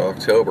 days into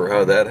October.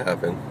 How'd that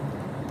happen?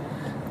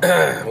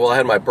 Well, I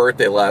had my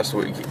birthday last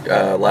week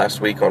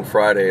on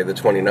Friday, the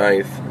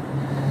 29th.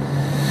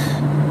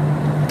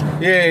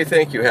 Yay,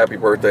 thank you. Happy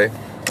birthday.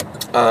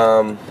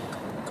 To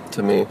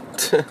me.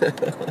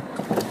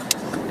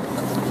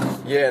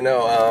 Yeah,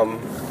 no,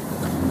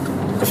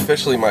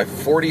 officially my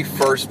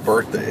 41st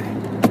birthday.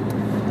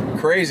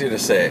 Crazy to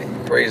say.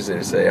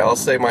 I'll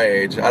say my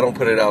age. I don't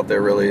put it out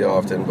there really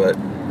often, but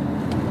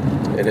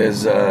it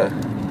is,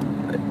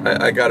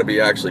 I gotta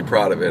be actually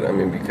proud of it. I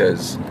mean,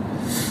 because,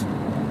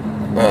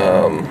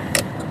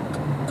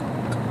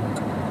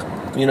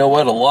 you know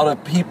what? A lot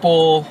of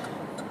people,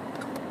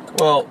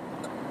 well,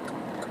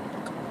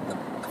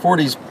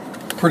 40's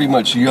pretty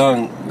much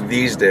young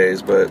these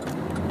days, but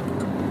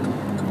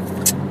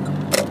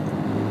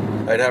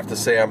I'd have to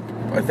say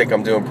I think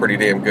I'm doing pretty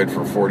damn good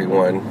for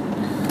 41,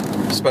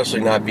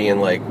 especially not being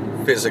like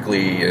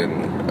physically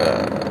and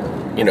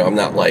I'm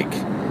not like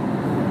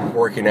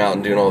working out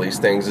and doing all these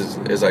things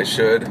as I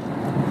should,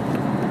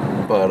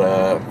 but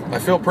I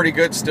feel pretty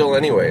good still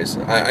anyways.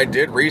 I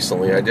did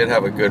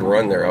have a good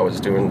run there. I was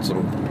doing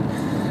some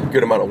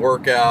good amount of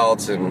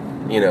workouts and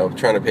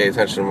trying to pay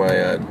attention to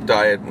my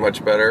diet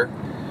much better,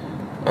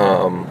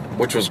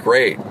 which was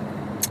great,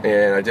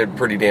 and I did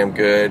pretty damn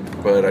good,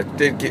 but I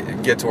did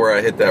get to where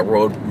I hit that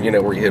road,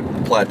 where you hit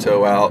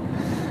plateau out,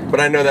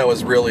 but I know that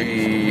was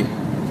really, at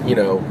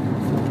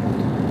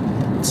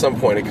some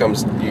point you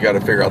got to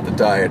figure out the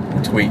diet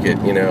and tweak it,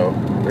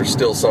 there's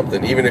still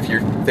something, even if you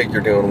think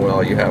you're doing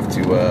well, you have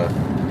to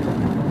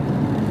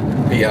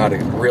be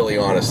really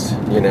honest,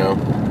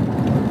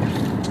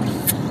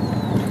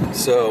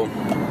 so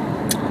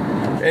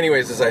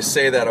anyways, as I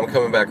say that, I'm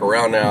coming back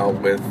around now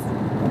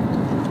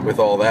with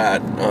all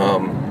that.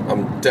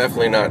 I'm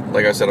definitely not,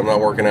 like I said, I'm not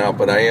working out,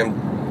 but I am,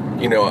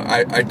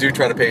 I do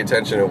try to pay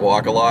attention and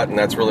walk a lot, and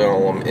that's really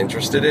all I'm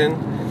interested in.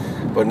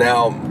 But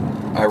now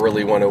I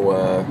really want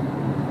to,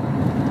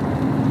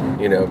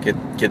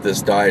 get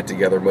this diet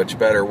together much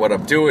better. What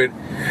I'm doing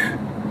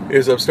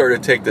is I'm starting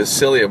to take this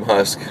psyllium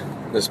husk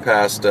this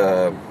past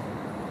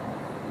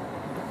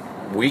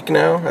week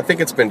now. I think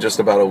it's been just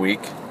about a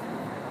week.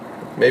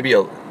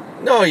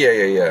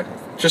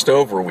 Just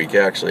over a week,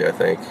 actually, I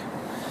think.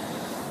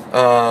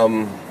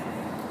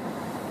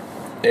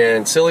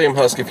 And psyllium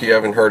husk, if you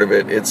haven't heard of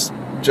it, it's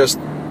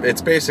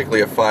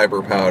basically a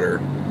fiber powder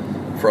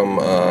from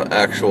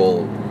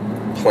actual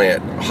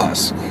plant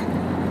husk.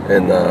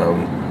 And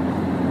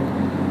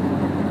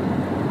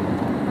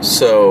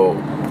so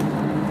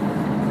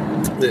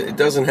it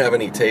doesn't have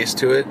any taste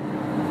to it.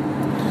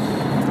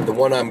 The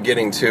one I'm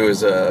getting to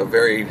is a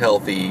very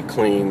healthy,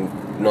 clean,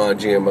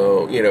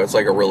 non-GMO, it's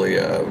like a really,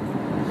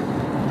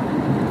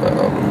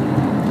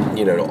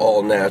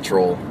 all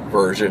natural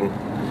version.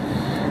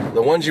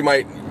 The ones you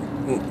might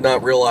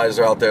not realize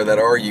are out there that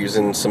are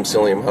using some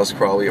psyllium husk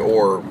probably,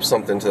 or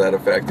something to that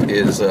effect,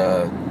 is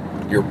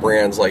your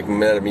brands like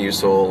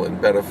Metamucil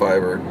and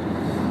Benefiber.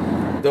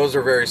 Those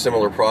are very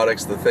similar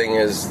products. The thing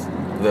is,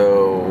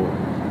 though,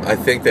 I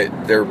think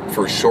that they're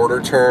for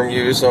shorter term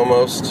use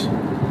almost.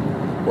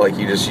 Like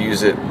you just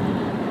use it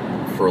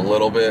for a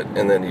little bit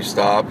and then you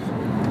stop.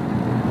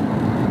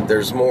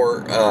 There's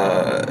more.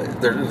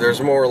 There's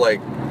more like,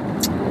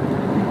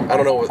 I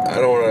don't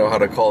know how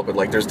to call it, but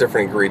like there's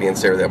different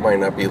ingredients there that might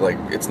not be like,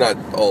 it's not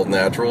all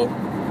natural.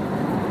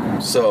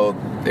 So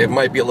it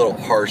might be a little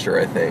harsher,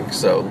 I think.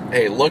 So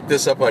hey, look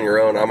this up on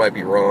your own. I might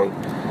be wrong,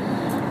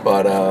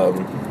 but I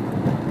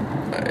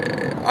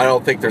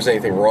don't think there's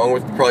anything wrong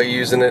with probably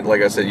using it.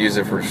 Like I said, use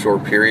it for a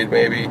short period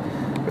maybe.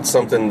 It's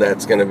something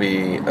that's going to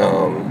be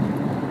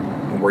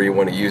where you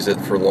want to use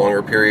it for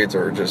longer periods,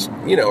 or just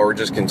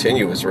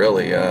continuous.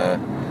 Really,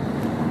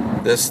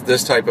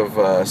 this type of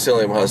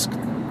psyllium husk,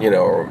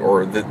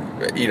 or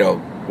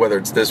whether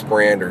it's this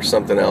brand or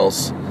something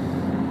else,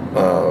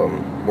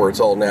 where it's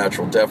all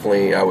natural.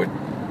 Definitely, I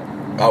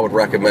would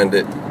recommend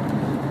it.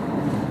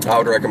 I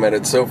would recommend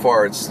it. So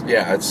far, it's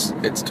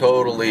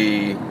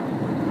totally.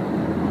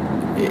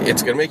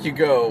 It's going to make you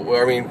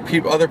go. I mean,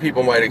 other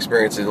people might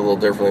experience it a little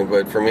differently,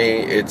 but for me,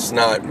 it's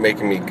not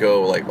making me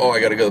go like, oh,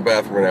 I got to go to the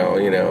bathroom now,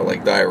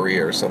 like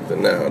diarrhea or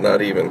something. No,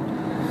 not even.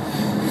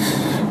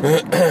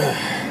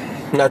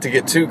 Not to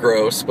get too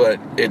gross, but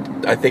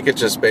I think it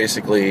just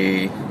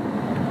basically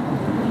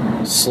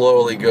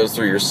slowly goes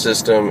through your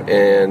system,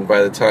 and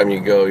by the time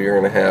you go, you're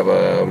going to have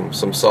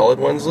some solid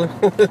ones. We'll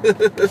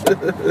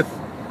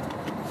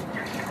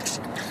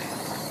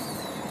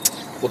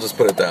just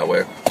put it that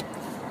way.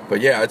 But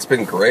yeah, it's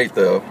been great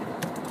though.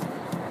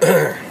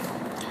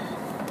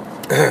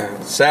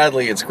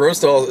 Sadly, it's gross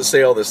to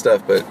say all this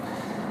stuff, but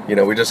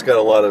we just got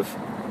a lot of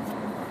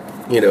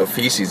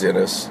feces in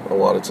us. A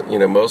lot of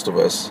most of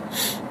us,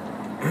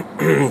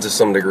 to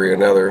some degree or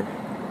another.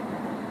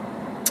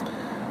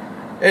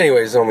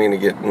 Anyways, I don't mean to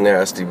get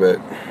nasty, but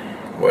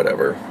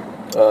whatever.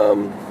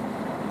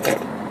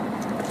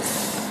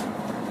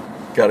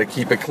 Gotta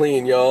keep it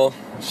clean, y'all.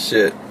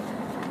 Shit.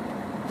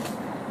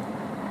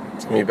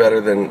 It's gonna be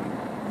better than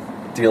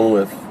dealing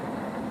with,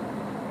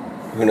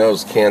 who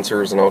knows,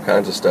 cancers and all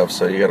kinds of stuff.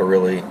 So you got to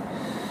really,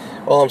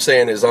 all I'm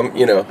saying is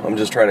I'm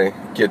just trying to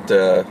get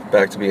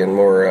back to being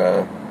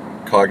more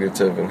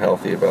cognitive and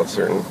healthy about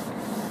certain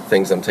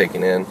things I'm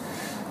taking in.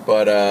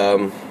 But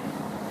as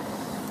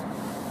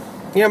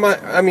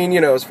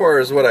far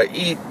as what I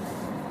eat,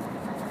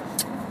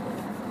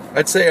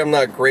 I'd say I'm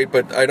not great,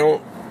 but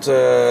I'm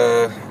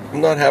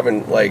not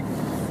having like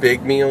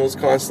big meals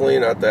constantly.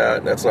 Not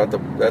that. That's not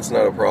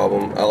a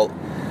problem.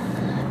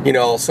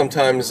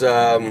 Sometimes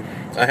I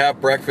have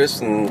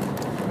breakfast, and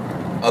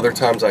other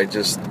times I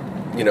just,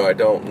 I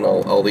don't. And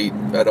I'll eat.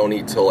 I don't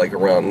eat till like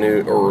around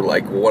noon or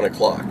like 1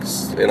 o'clock,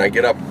 and I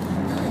get up.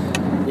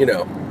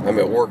 I'm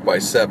at work by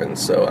 7,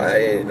 so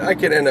I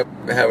can end up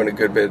having a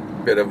good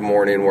bit of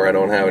morning where I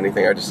don't have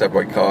anything. I just have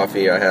my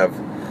coffee. I have.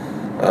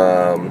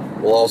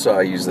 Also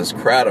I use this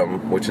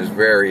kratom, which is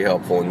very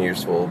helpful and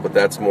useful, but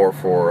that's more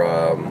for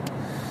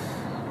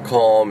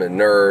calm and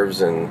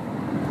nerves and.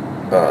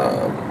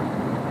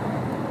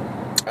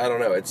 I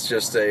don't know. It's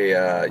just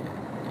a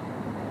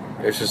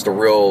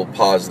real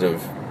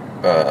positive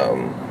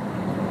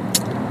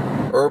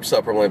herb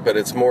supplement, but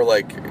it's more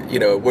like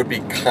it would be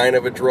kind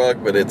of a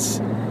drug, but it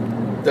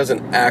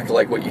doesn't act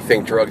like what you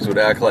think drugs would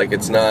act like.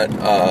 It's not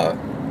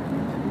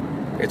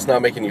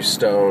making you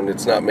stoned.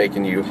 It's not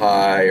making you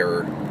high,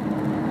 or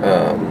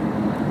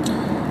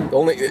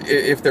only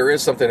if there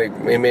is something,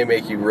 it may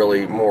make you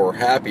really more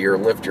happy or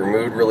lift your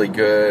mood really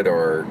good,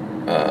 or.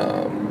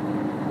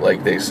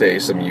 Like they say,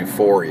 some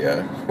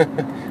euphoria,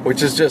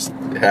 which is just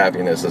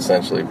happiness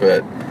essentially.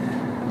 But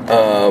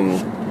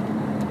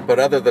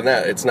other than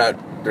that,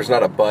 there's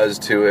not a buzz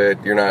to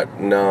it. You're not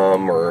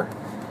numb, or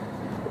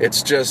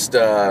it's just,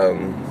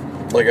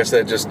 like I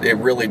said, it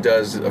really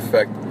does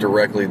affect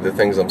directly the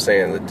things I'm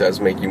saying. It does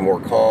make you more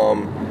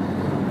calm.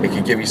 It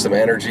could give you some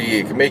energy.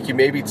 It could make you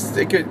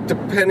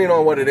depending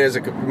on what it is,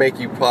 it could make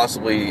you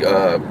possibly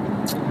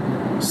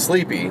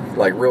sleepy,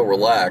 like real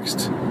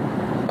relaxed.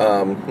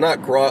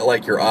 Not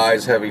like your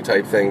eyes heavy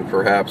type thing,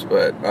 perhaps,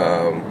 but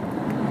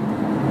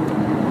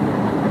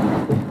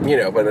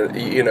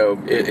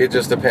it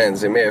just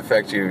depends. It may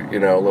affect you,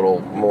 a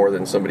little more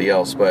than somebody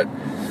else, but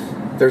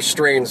there's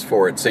strains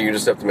for it, so you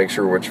just have to make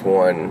sure which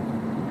one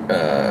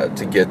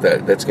to get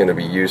that's going to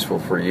be useful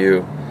for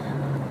you.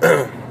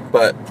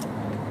 But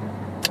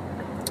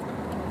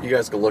you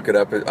guys can look it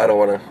up. I don't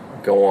want to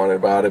go on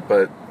about it,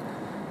 but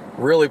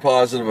really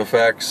positive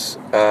effects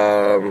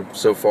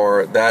so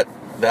far. That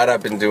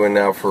I've been doing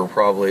now for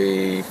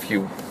probably at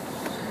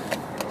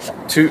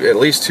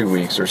least 2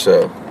 weeks or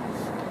so.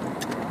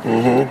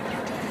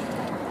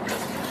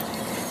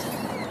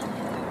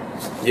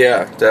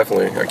 Yeah,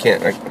 definitely. I'm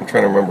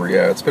trying to remember.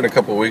 Yeah, it's been a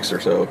couple weeks or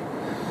so.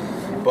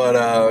 But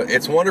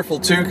it's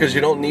wonderful too, because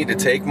you don't need to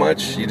take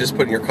much. You just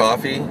put in your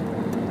coffee.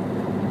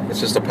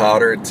 It's just a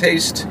powder. It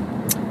tastes.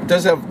 It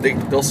does have.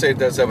 They'll say it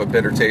does have a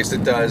bitter taste.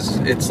 It does.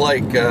 It's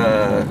like.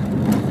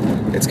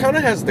 It kind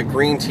of has the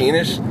green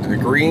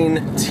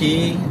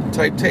tea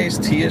type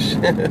taste, tea-ish.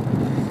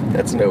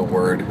 That's no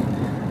word.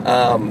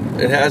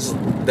 It has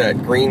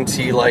that green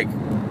tea-like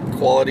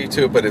quality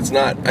to it, but it's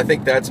not. I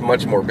think that's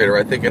much more bitter.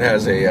 I think it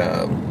has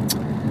a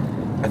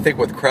I think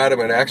with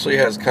Kratom, it actually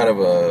has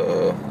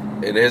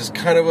it is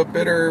kind of a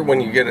bitter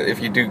when you get it,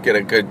 if you do get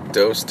a good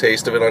dose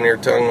taste of it on your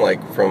tongue, like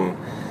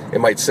it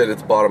might sit at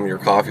the bottom of your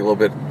coffee a little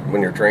bit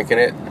when you're drinking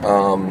it.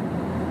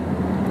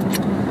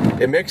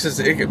 It mixes,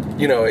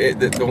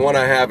 the one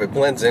I have, it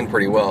blends in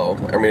pretty well.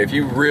 I mean, if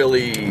you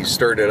really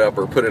stirred it up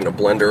or put it in a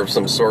blender of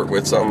some sort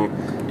with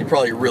some, you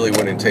probably really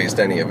wouldn't taste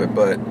any of it,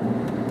 but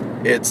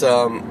it's,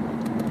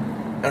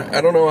 I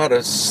don't know how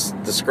to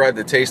describe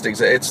the taste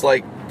exactly. It's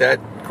like that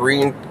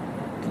green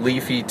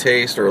leafy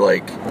taste, or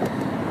like,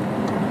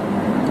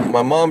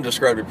 my mom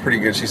described it pretty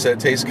good. She said it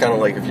tastes kind of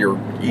like if you're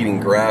eating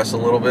grass a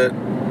little bit.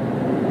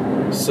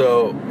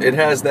 So it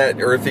has that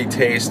earthy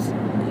taste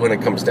when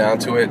it comes down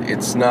to it.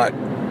 It's not,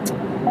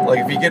 like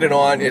if you get it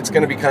on, it's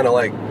going to be kind of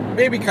like,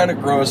 maybe kind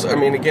of gross. I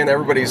mean, again,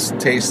 everybody's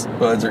taste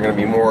buds are going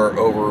to be more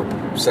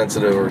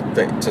oversensitive or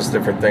just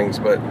different things,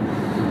 but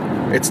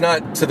it's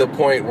not to the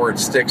point where it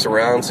sticks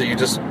around. So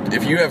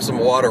if you have some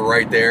water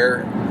right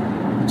there,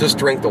 just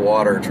drink the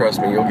water. Trust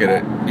me, you'll get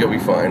it. You'll be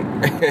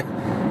fine.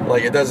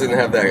 Like, it doesn't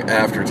have that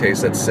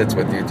aftertaste that sits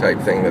with you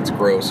type thing that's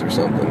gross or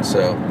something.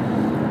 So,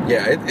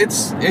 yeah,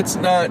 it's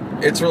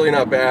really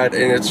not bad,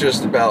 and it's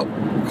just about,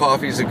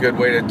 coffee's a good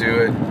way to do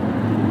it.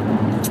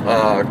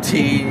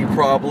 Tea,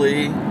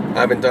 probably. I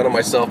haven't done it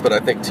myself, but I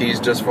think tea's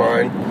just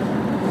fine.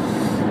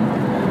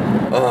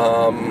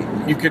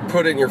 You could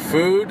put in your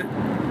food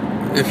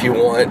if you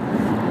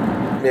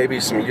want, maybe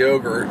some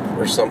yogurt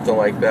or something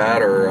like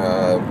that, or,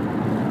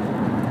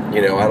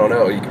 I don't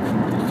know, you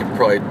could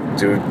probably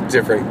do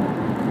different,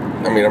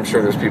 I mean, I'm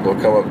sure there's people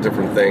who come up with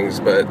different things,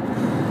 but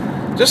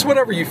just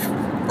whatever you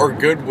are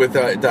good with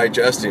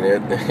digesting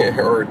it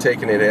or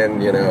taking it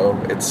in,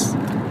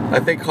 I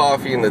think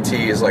coffee and the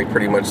tea is like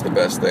pretty much the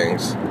best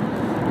things.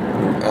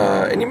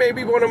 And you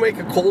maybe want to make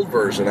a cold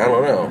version, I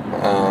don't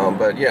know.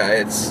 But yeah,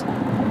 it's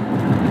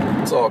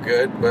all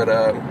good. But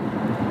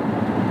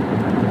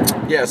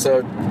yeah,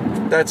 so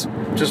that's,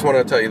 just want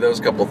to tell you those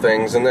couple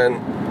things. And then,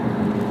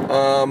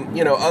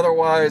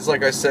 otherwise,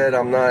 like I said,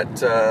 I'm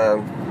not,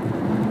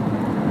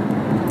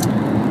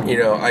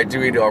 I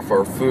do eat off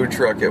our food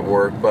truck at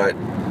work, but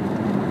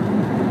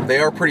they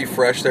are pretty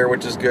fresh there,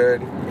 which is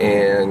good.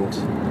 And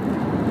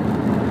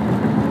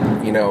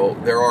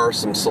there are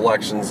some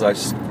selections I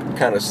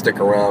kind of stick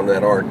around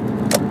that aren't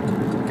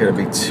going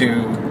to be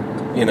too,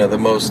 the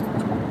most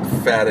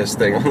fattest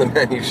thing on the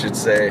menu, should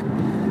say.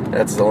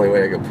 That's the only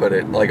way I could put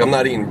it. Like, I'm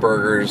not eating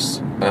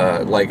burgers,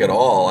 at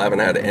all. I haven't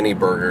had any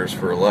burgers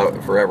for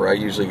forever. I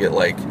usually get,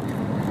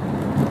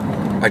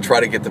 I try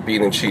to get the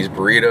bean and cheese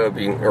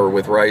burrito, or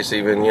with rice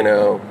even,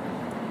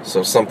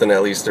 so something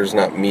at least there's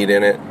not meat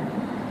in it.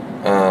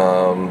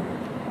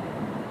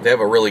 They have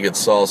a really good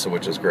salsa,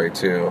 which is great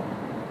too,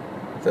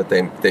 that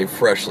they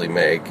freshly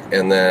make.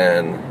 And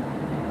then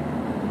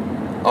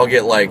I'll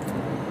get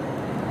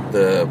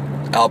the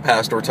al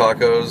pastor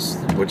tacos,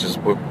 which is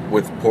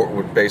with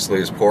pork, basically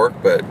is pork,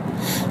 but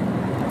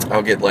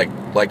I'll get like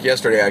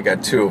yesterday I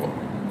got 2 of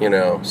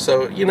them,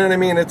 so you know what I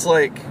mean. It's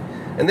like,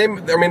 and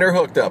they're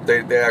hooked up.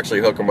 They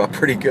actually hook them up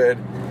pretty good.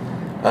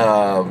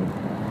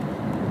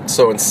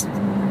 So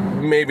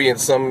maybe in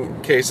some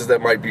cases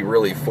that might be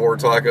really 4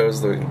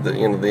 tacos,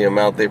 the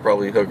amount they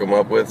probably hook them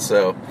up with.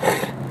 So,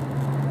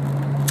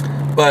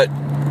 but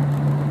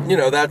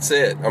that's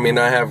it. I mean,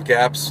 I have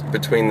gaps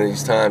between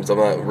these times. I'm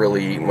not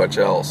really eating much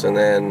else. And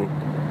then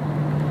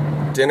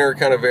dinner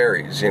kind of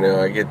varies.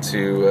 I get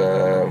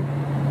to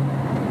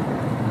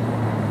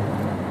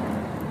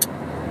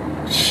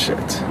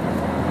shit.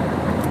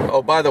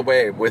 Oh, by the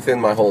way,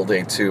 within my whole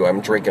day too,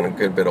 I'm drinking a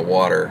good bit of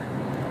water,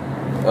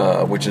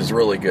 which is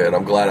really good.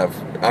 I'm glad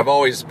I've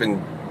always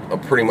been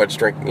pretty much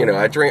drinking.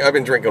 I've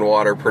been drinking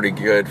water pretty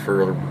good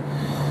for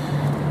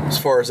as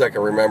far as I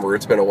can remember.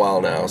 It's been a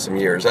while now, some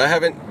years. I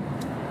haven't,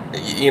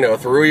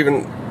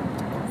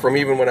 from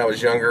even when I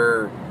was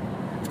younger,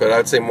 but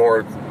I'd say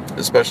more,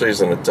 especially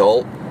as an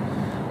adult,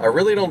 I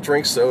really don't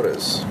drink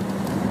sodas.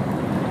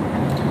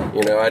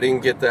 I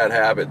didn't get that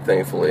habit,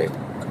 thankfully,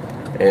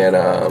 and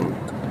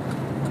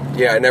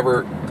yeah, I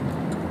never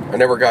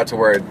got to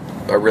where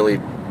I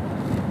really,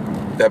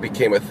 that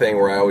became a thing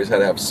where I always had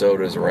to have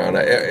sodas around.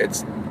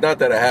 It's not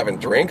that I haven't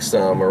drank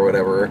some or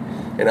whatever,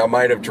 and I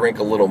might have drank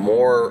a little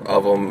more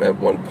of them at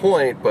one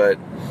point, but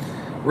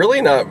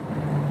really not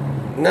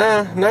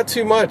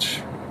too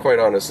much, quite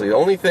honestly. The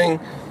only thing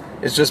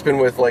has just been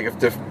with,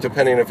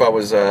 depending if I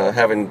was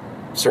having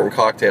certain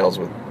cocktails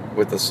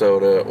with the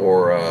soda,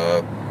 or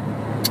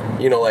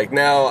like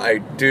now I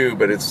do,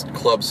 but it's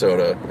club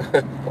soda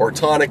or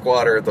tonic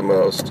water at the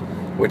most,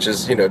 which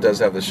is, does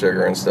have the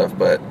sugar and stuff,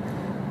 but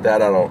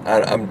that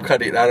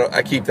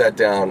I keep that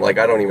down. I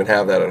don't even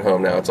have that at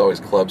home now. It's always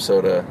club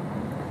soda,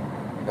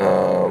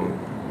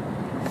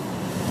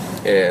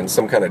 and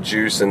some kind of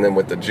juice. And then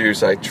with the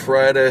juice, I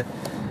try to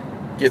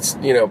get,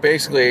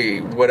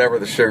 basically whatever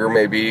the sugar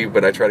may be,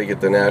 but I try to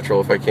get the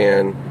natural if I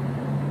can.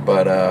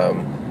 But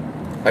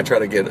I try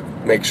to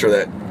make sure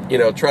that,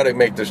 try to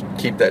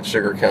keep that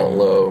sugar count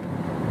low.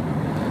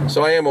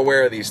 So I am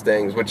aware of these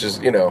things, which is,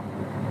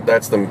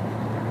 that's the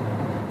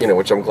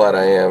which I'm glad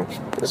I am.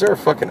 Is there a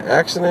fucking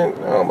accident?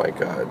 Oh my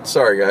god.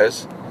 Sorry,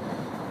 guys.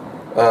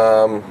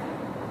 I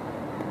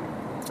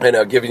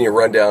know, giving you a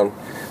rundown.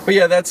 But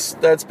yeah, that's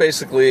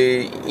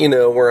basically,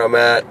 where I'm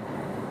at.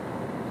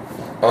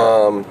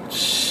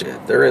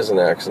 Shit, there is an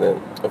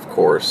accident, of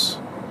course.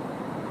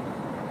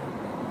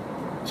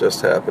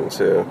 Just happened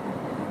to.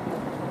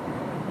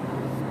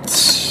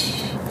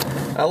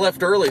 I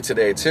left early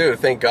today too.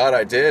 Thank God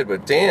I did.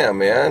 But damn,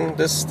 man,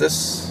 this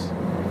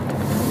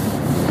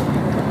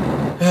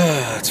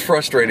it's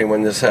frustrating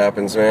when this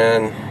happens,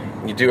 man.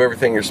 You do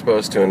everything you're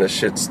supposed to, and this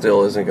shit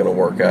still isn't gonna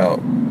work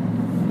out.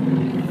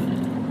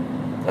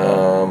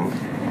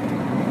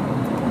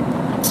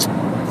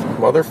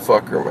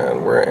 Motherfucker,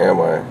 man, where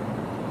am I?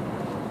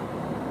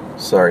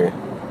 Sorry.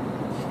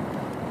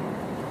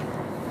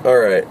 All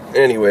right.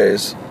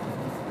 Anyways,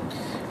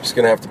 just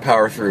gonna have to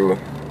power through.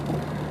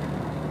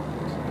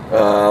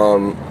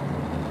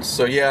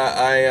 So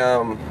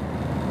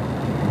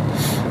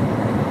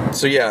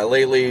yeah,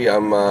 lately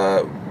I'm,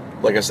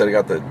 like I said, I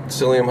got the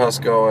psyllium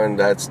husk going.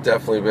 That's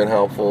definitely been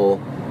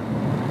helpful.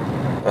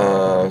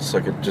 So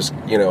I could just,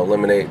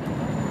 eliminate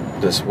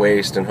this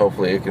waste, and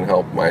hopefully it can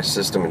help my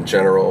system in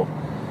general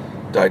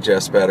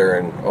digest better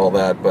and all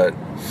that. But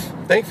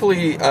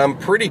thankfully, I'm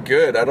pretty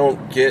good. I don't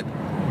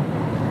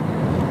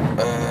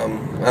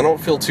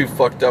feel too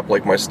fucked up.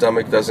 Like, my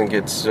stomach doesn't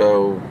get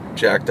so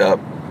jacked up.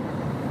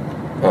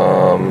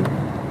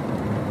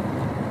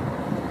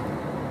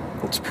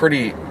 It's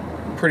pretty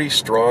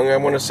strong, I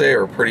want to say,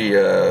 or pretty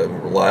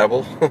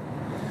reliable.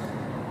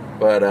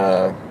 But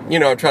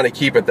I'm trying to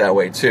keep it that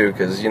way too,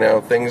 because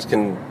things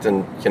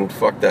can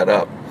fuck that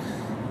up,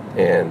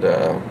 and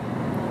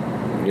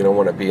you don't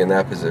want to be in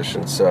that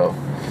position. So,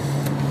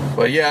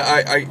 but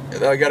yeah,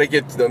 I got to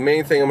get, the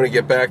main thing I'm going to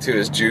get back to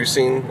is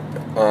juicing.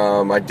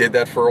 I did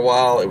that for a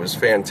while. It was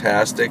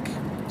fantastic,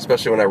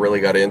 especially when I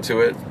really got into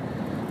it.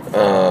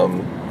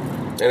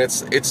 And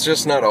it's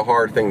just not a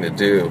hard thing to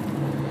do.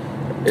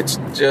 It's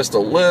just a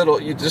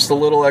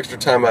little extra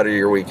time out of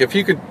your week. If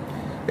you could,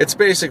 it's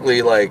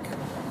basically like,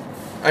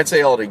 I'd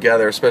say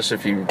altogether, especially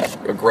if you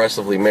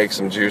aggressively make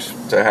some juice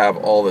to have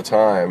all the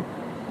time,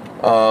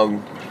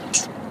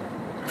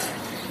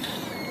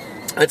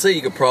 I'd say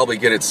you could probably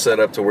get it set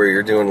up to where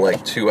you're doing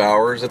like 2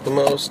 hours at the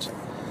most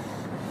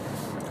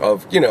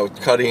of,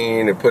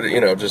 cutting and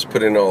just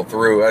putting it all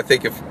through. I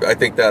think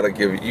that'll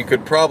give you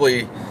could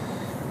probably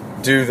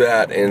do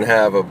that and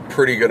have a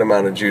pretty good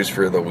amount of juice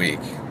for the week,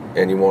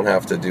 and you won't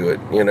have to do it,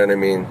 you know what I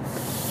mean?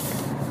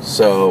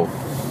 So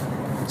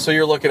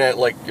you're looking at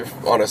like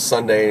on a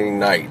Sunday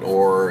night,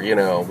 or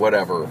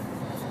whatever,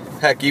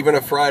 heck, even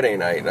a Friday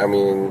night. I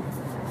mean,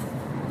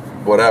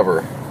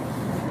 whatever.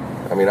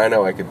 I mean, I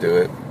know I could do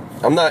it.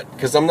 I'm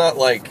not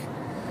like,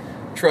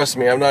 trust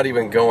me, I'm not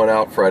even going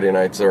out Friday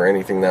nights or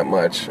anything that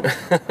much.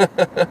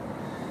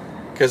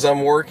 Because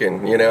I'm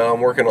working,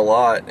 I'm working a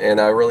lot,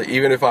 and I really,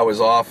 even if I was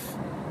off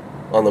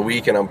on the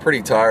weekend, I'm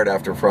pretty tired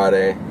after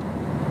Friday.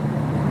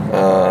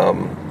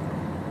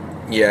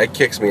 Yeah, it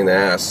kicks me in the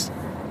ass.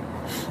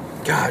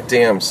 God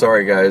damn,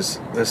 sorry guys,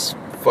 this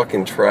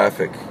fucking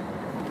traffic.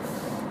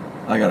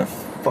 I gotta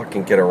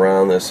fucking get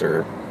around this,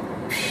 or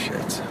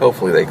shit.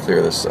 Hopefully they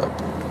clear this up.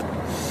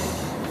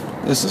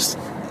 This is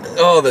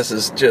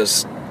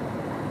just,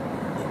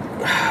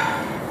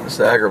 it's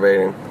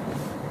aggravating.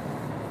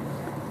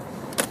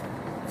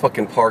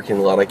 Fucking parking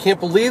lot. I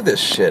can't believe this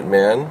shit,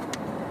 man.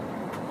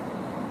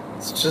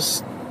 It's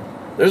just,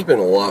 there's been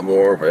a lot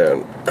more,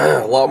 man.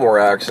 A lot more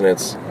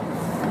accidents.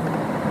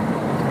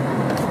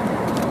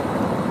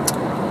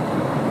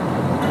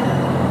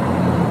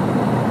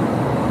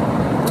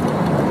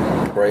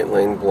 Right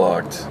lane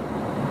blocked.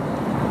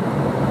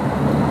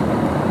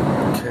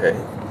 Okay.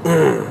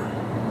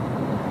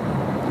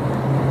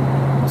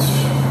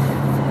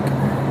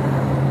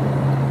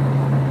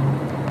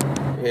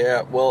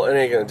 Yeah, well, it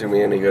ain't gonna do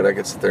me any good. I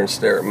could sit there and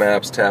stare at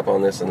maps, tap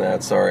on this and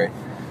that. Sorry.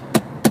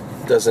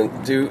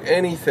 Doesn't do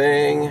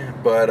anything,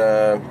 but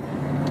at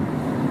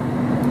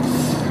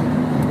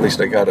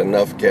least I got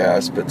enough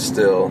gas, but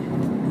still.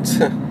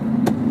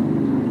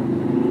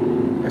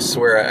 I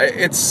swear,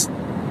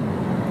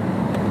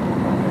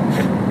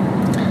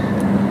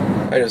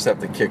 I just have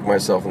to kick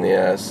myself in the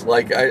ass.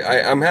 Like,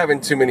 I'm having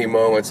too many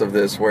moments of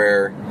this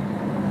where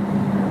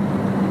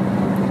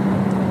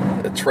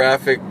the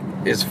traffic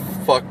is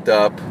fucked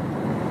up,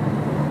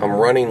 I'm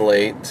running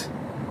late,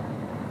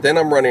 then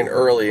I'm running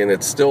early and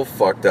it's still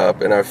fucked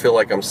up, and I feel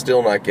like I'm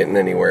still not getting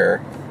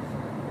anywhere.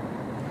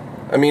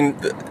 I mean,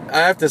 I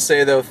have to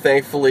say though,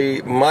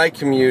 thankfully, my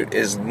commute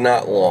is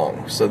not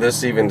long. So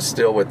this, even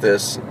still with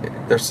this,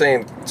 they're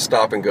saying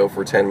stop and go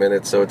for 10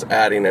 minutes, so it's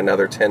adding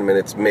another 10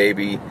 minutes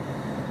maybe.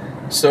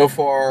 So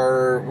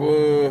far,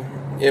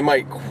 it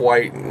might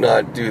quite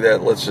not do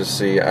that. Let's just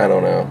see. I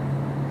don't know.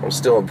 I'm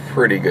still in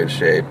pretty good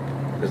shape,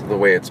 is the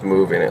way it's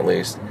moving at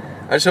least.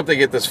 I just hope they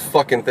get this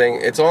fucking thing.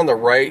 It's on the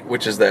right,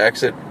 which is the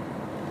exit,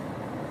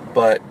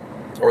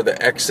 or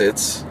the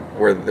exits,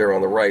 where they're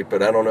on the right,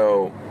 but I don't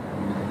know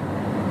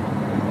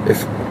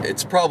if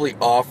it's probably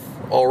off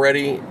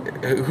already.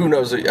 Who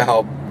knows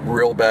how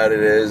real bad it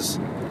is,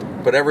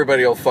 but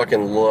everybody will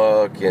fucking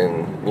look,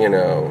 and, you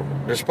know,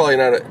 there's probably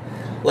not a,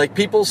 like,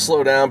 people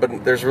slow down,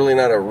 but there's really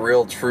not a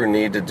real true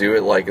need to do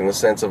it, like, in the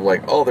sense of,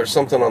 like, oh, there's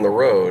something on the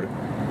road.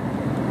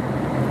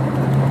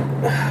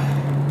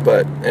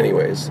 But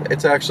anyways,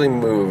 it's actually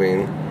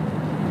moving.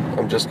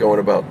 I'm just going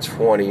about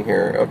 20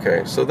 here.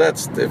 Okay, so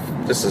this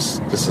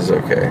is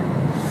okay.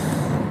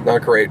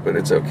 Not great, but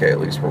it's okay. At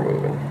least we're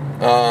moving.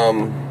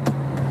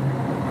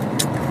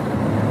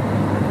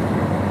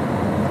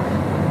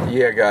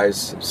 Yeah,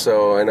 guys.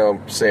 So I know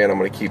I'm saying I'm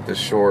going to keep this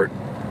short.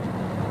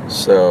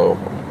 So,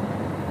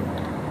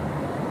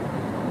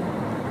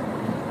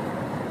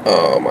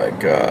 oh my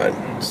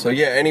God. So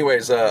yeah.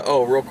 Anyways,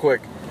 real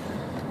quick.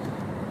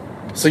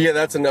 So yeah,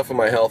 that's enough of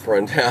my health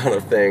rundown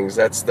of things.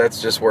 That's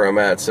just where I'm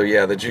at. So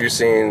yeah, the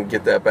juicing,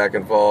 get that back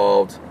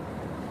involved.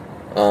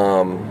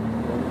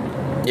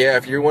 Yeah,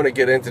 if you want to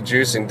get into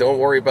juicing, don't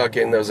worry about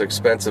getting those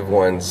expensive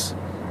ones.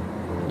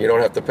 You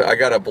don't have to pay. I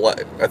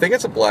think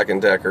it's a Black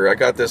 & Decker. I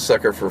got this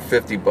sucker for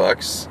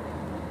 $50,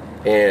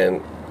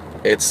 and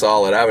it's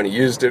solid. I haven't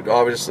used it,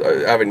 obviously.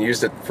 I haven't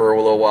used it for a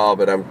little while,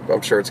 but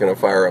I'm sure it's going to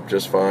fire up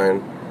just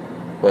fine.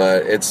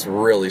 But it's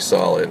really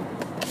solid.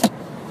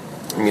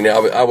 I mean,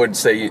 I would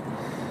say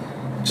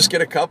just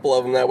get a couple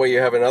of them. That way you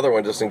have another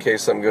one just in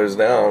case something goes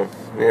down,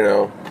 you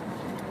know.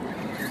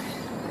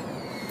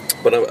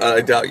 But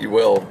I doubt you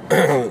will.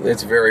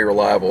 It's very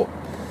reliable.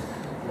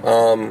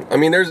 I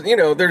mean,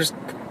 there's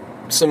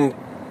some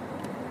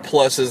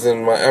pluses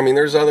in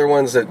there's other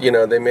ones that, you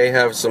know, they may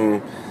have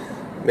some,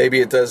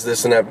 maybe it does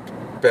this and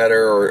that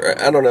better, or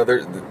I don't know.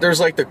 There's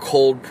like the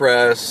cold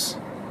press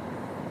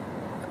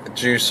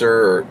juicer,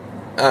 or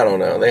I don't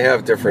know. They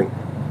have different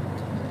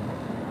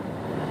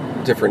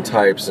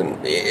types, and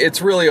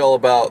it's really all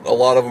about, a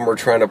lot of them are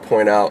trying to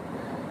point out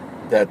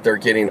that they're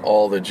getting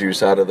all the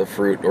juice out of the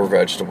fruit or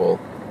vegetable.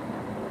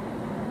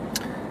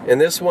 And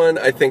this one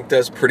I think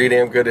does pretty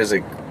damn good. Is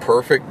it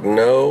perfect?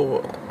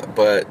 No,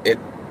 but it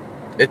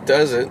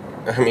does it.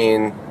 I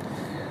mean,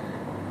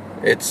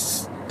 I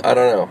don't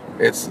know.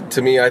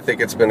 To me, I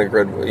think it's been a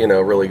good, you know,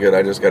 really good.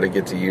 I just got to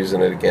get to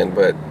using it again,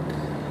 but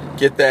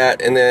get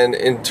that. And then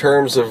in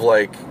terms of,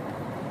 like,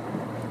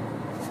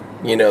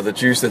 you know, the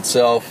juice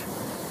itself,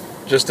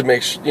 just to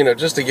make you know,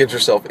 just to get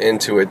yourself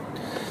into it,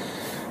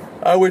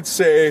 I would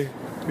say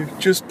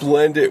just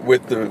blend it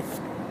with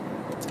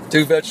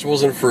do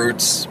vegetables and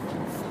fruits,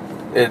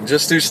 and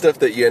just do stuff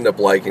that you end up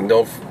liking.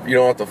 You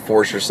don't have to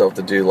force yourself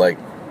to do, like,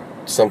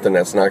 something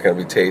that's not going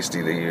to be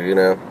tasty to you, you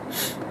know.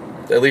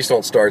 At least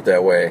don't start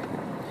that way,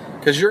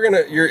 because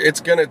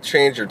it's gonna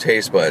change your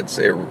taste buds.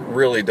 It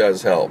really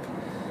does help.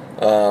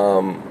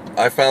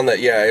 I found that,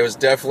 yeah, it was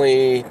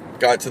definitely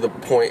got to the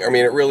point. I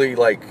mean, it really,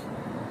 like,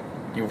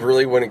 you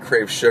really wouldn't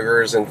crave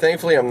sugars, and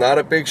thankfully I'm not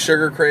a big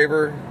sugar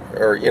craver,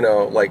 or, you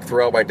know, like,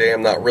 throughout my day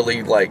I'm not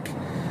really, like,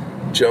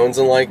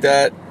 jonesing like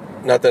that.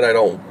 Not that I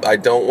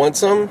don't want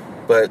some,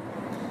 but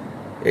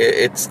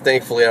it's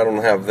thankfully I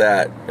don't have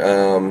that.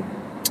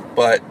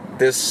 But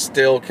this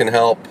still can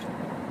help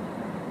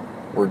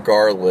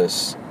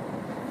regardless.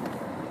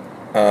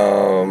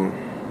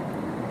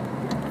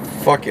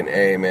 Fucking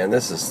A, man,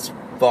 this is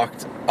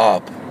fucked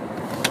up.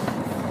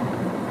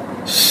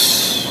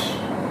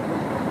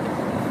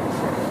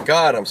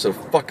 God, I'm so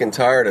fucking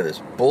tired of this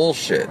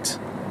bullshit.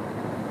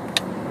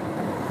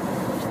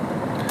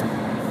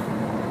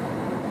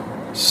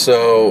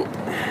 So,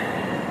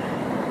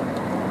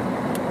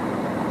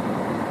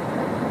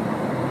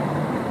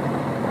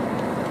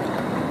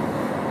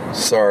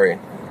 sorry,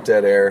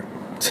 dead air.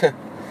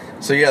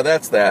 So yeah,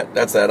 that's that.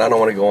 I don't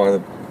want to go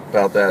on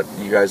about that.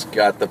 You guys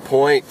got the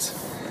point.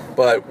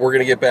 But we're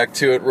going to get back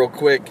to it real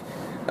quick.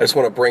 I just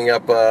want to bring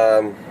up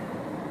the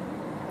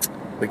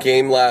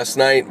game last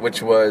night,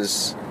 which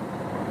was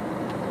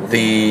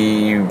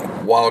the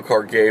wild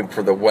card game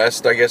for the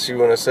West, I guess you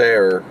want to say,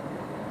 or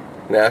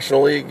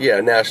National League? Yeah,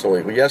 National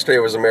League. Well, yesterday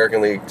was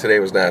American League, today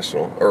was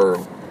National.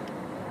 Or,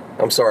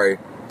 I'm sorry.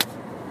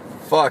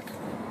 Fuck.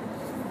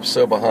 I'm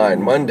so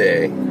behind.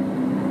 Monday.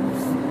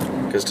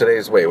 Because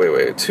today's,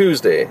 wait.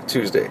 Tuesday.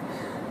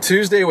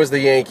 Tuesday was the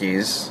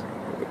Yankees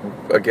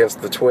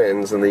against the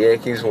Twins, and the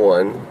Yankees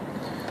won.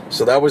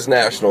 So that was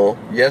National.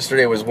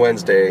 Yesterday was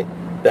Wednesday.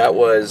 That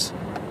was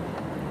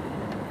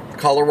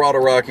Colorado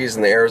Rockies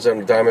and the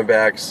Arizona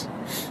Diamondbacks.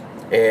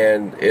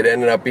 And it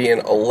ended up being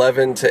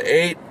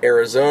 11-8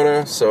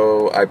 Arizona.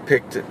 So I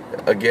picked it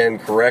again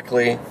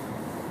correctly.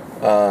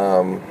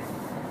 And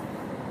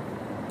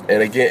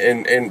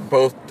again,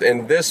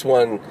 and this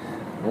one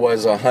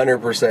was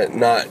 100%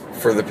 not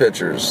for the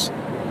pitchers.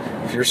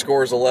 If your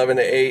score is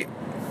 11-8,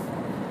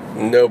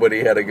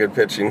 nobody had a good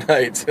pitching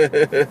night.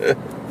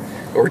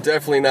 Or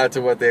definitely not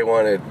to what they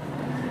wanted.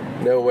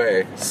 No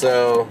way.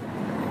 So,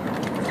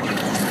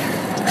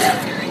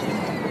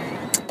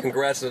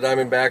 congrats to the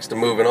Diamondbacks to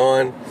moving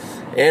on,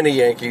 and the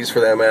Yankees for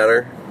that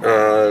matter.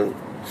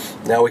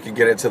 Now we can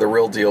get into the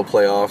real deal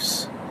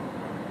playoffs.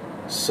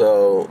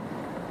 So,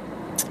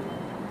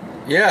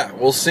 yeah,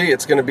 we'll see.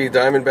 It's going to be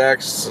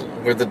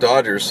Diamondbacks with the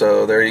Dodgers.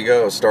 So there you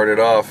go. Started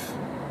off.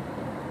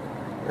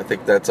 I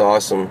think that's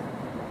awesome.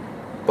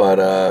 But,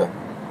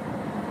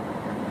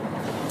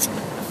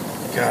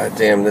 God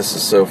damn, this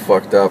is so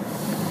fucked up.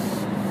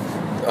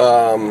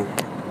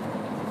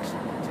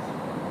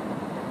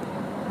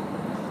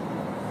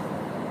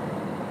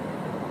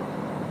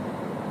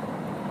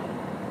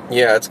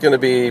 Yeah, it's going to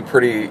be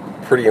pretty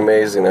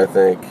amazing, I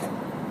think.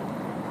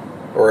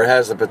 Or it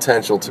has the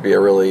potential to be a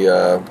really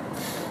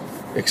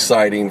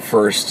exciting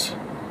first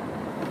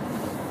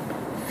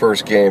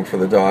game for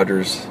the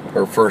Dodgers,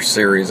 or first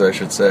series, I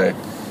should say. I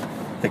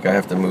think I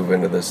have to move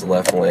into this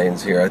left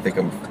lanes here. I think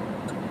I'm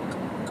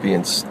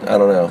being, I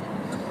don't know.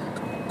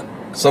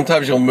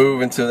 Sometimes you'll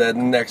move into that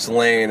next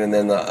lane and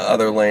then the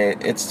other lane.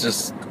 It's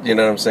just, you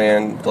know what I'm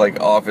saying? Like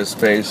Office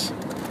Space.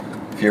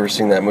 If you ever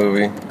seen that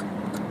movie.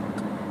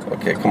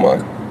 Okay, come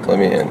on. Let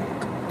me in.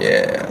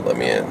 Yeah, let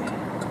me in.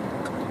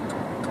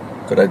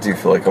 But I do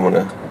feel like I'm going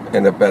to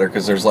end up better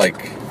because there's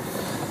like...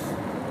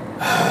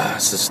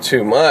 this is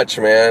too much,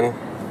 man.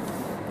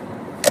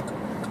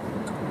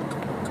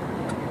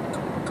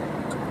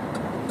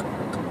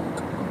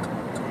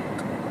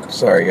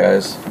 Sorry,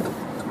 guys.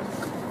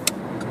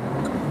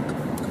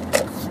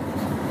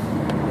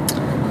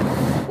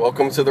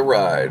 Welcome to the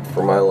ride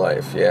for my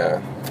life.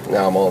 Yeah.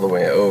 Now I'm all the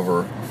way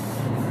over.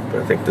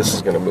 But I think this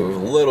is going to move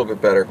a little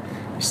bit better.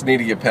 Just need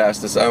to get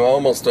past this. I'm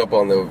almost up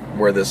on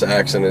where this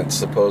accident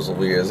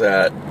supposedly is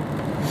at.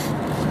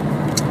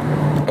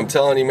 I'm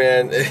telling you,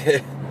 man,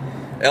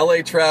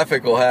 LA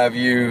traffic will have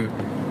you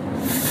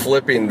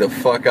flipping the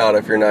fuck out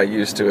if you're not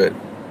used to it.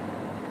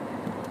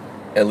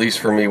 At least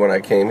for me when I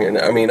came here.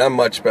 I mean, I'm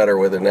much better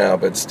with it now,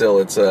 but still,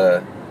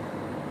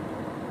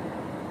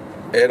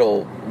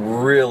 it'll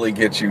really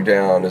get you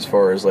down as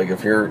far as like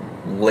if you're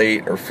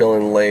late or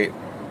feeling late,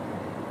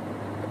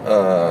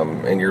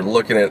 and you're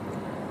looking at,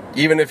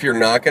 even if you're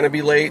not going to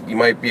be late, you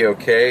might be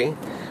okay,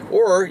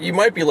 or you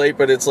might be late,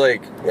 but it's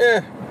like,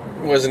 it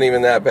wasn't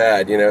even that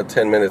bad,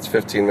 10 minutes,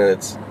 15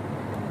 minutes.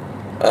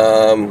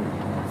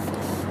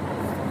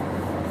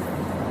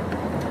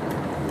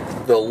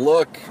 The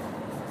look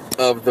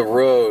of the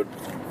road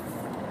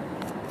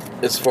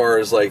as far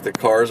as like the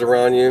cars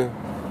around you,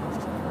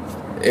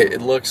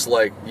 it looks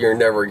like you're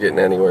never getting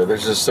anywhere.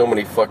 There's just so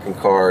many fucking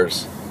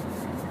cars.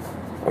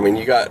 I mean,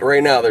 you got,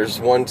 right now there's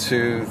 1,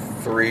 2,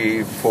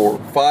 3, 4,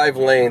 5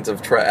 lanes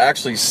of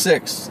actually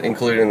 6,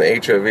 including the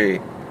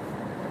HOV,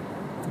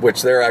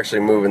 which they're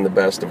actually moving the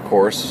best, of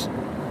course,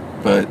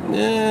 but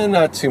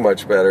not too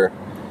much better.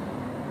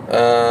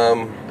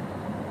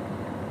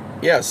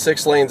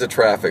 6 lanes of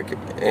traffic,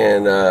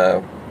 and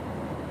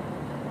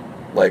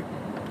like,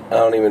 I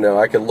don't even know,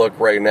 I could look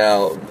right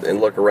now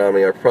and look around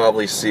me, I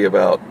probably see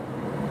about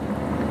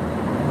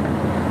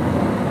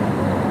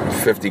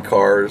 50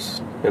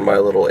 cars in my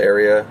little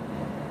area.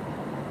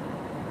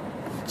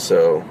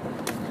 So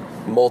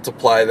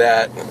multiply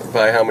that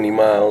by how many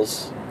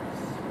miles.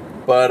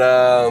 But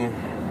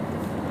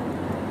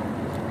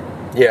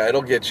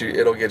it'll get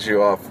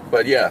you off.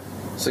 But yeah,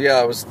 so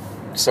yeah,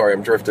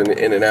 I'm drifting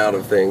in and out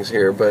of things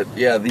here, but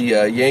yeah,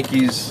 the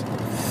Yankees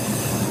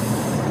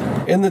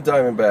and the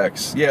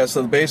Diamondbacks. Yeah,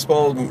 so the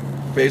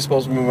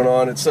baseball's moving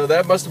on. So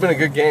that must have been a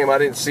good game. I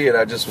didn't see it.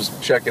 I just was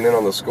checking in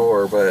on the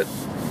score, but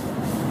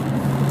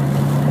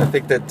I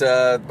think that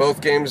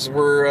both games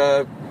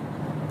were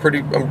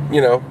pretty,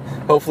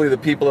 hopefully the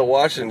people that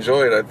watched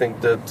enjoyed. I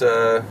think that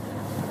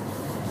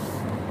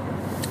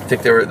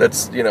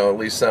that's, at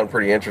least sound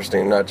pretty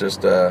interesting, not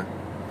just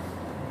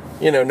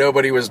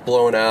nobody was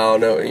blown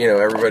out. No,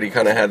 everybody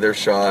kind of had their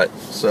shot.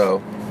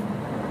 So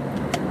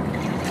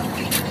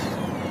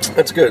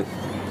that's good.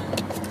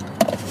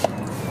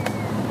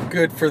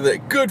 Good for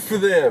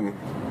them.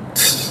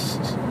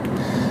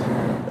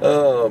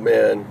 Oh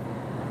man.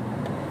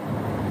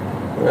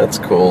 That's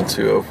cool,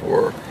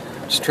 204.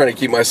 Just trying to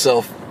keep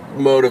myself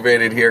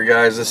motivated here,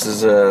 guys. This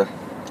is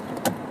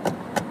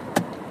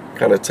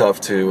kind of tough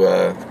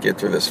to get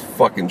through this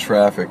fucking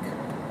traffic.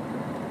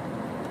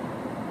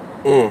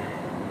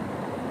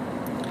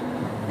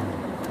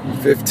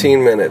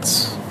 15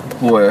 minutes.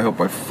 Boy, I hope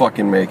I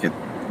fucking make it.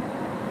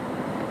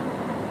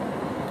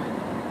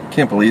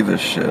 Can't believe this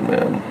shit,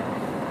 man.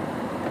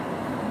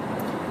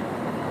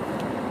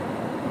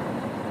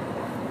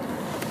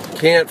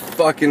 Can't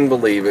fucking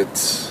believe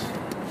it.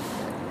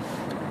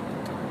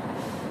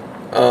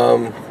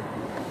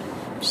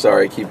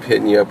 Sorry, I keep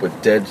hitting you up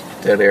with dead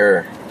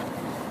air.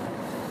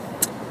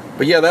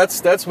 But yeah,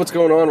 that's what's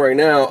going on right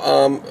now.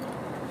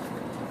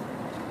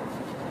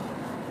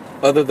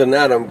 Other than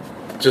that, I'm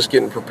just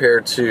getting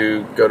prepared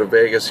to go to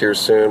Vegas here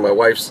soon.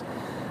 My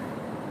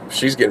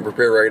she's getting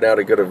prepared right now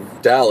to go to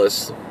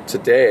Dallas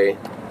today.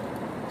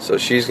 So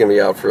she's going to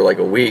be out for like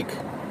a week.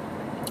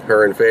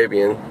 Her and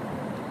Fabian.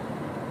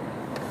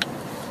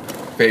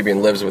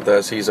 Fabian lives with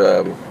us. He's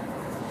a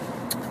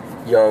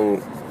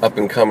young,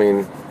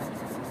 up-and-coming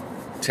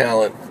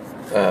talent,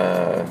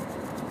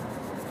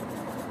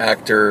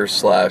 actor /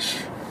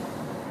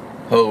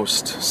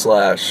 host /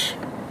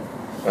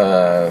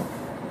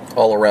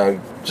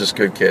 all-around just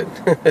good kid.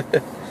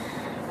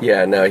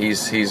 Yeah, no,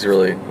 he's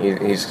really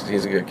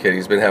he's a good kid.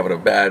 He's been having a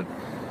bad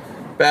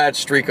bad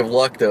streak of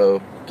luck,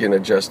 though, getting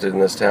adjusted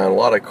in this town. A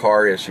lot of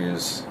car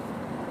issues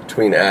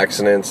between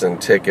accidents and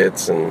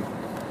tickets and,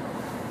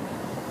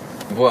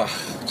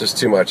 just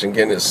too much. And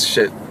getting this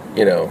shit,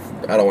 I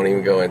don't want to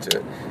even go into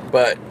it.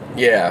 But,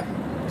 yeah.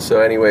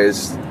 So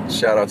anyways,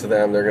 shout out to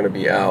them. They're going to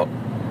be out.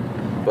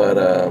 But,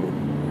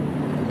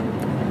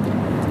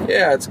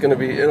 yeah, it'll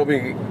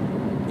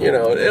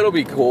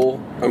be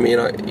cool. I mean,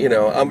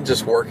 I'm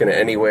just working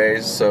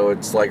anyways, so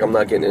it's like I'm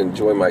not getting to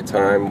enjoy my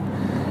time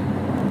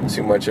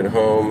too much at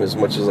home as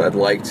much as I'd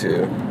like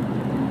to.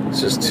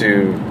 It's just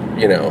too,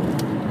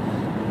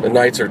 the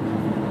nights are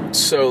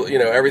so,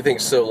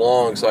 everything's so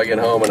long, so I get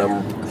home and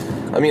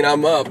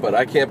I'm up, but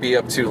I can't be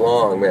up too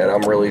long, man.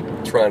 I'm really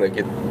trying to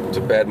get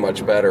to bed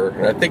much better.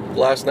 And I think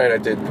last night I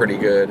did pretty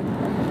good.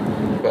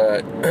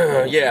 But,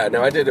 yeah,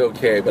 no, I did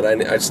okay, but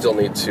I still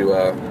need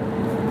to,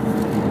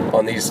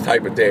 on these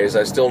type of days,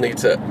 I still need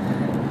to,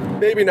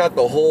 maybe not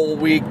the whole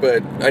week,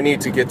 but I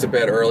need to get to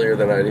bed earlier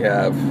than I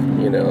have,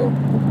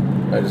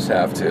 I just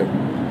have to.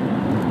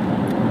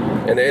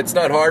 And it's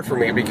not hard for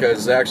me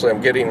because actually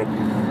I'm pretty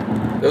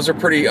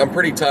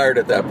tired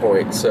at that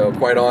point. So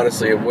quite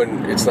honestly,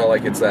 it's not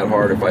like it's that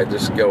hard if I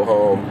just go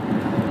home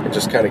and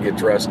just kind of get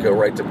dressed, go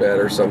right to bed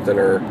or something,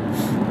 or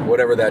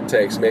whatever that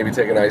takes. Maybe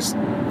take a nice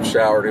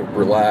shower to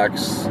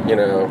relax,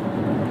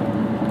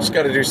 Just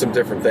got to do some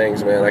different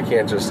things, man. I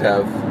can't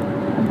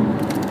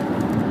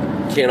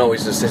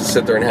always just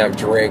sit there and have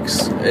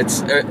drinks.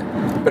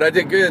 But I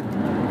did good.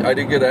 I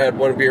had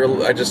one beer.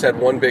 I just had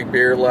one big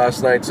beer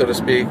last night, so to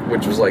speak,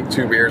 which was like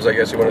 2 beers, I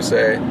guess you want to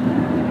say.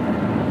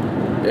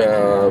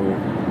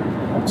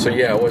 So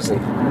yeah, it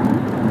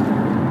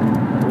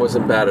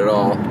wasn't bad at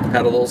all.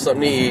 Had a little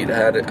something to eat. I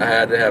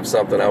had to have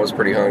something. I was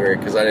pretty hungry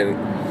because I didn't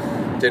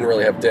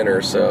really have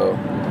dinner, so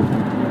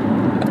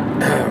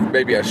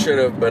maybe I should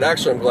have, but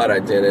actually I'm glad I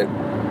didn't.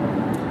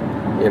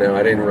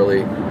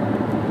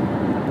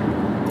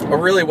 I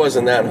really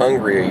wasn't that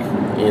hungry,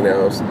 and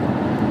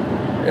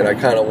I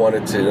kind of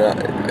wanted to,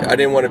 I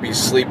didn't want to be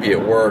sleepy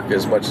at work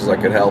as much as I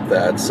could help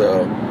that,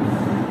 so,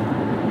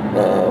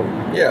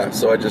 yeah,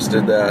 so I just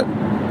did that.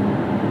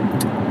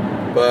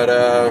 But,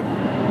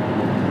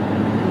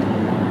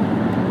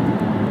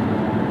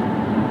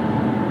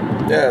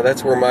 yeah,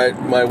 that's where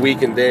my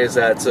week and day is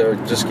at, so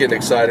just getting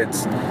excited,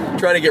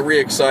 trying to get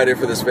re-excited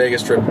for this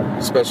Vegas trip,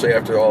 especially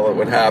after all that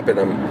would happen.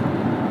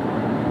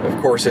 Of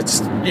course, it's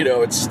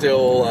still, it's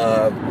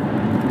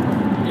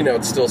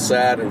still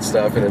sad and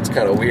stuff, and it's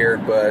kind of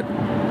weird, but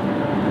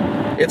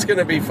it's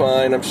gonna be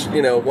fine. I'm,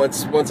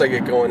 once I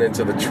get going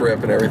into the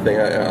trip and everything,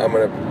 I'm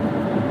gonna,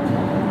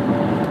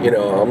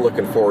 I'm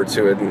looking forward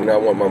to it, and I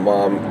want my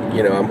mom,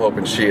 I'm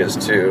hoping she is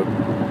too.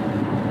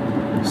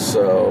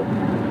 So,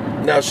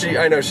 now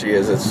I know she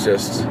is. It's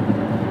just,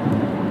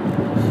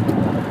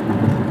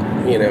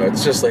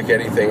 it's just like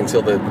anything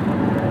until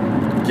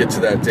get to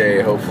that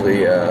day.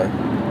 Hopefully,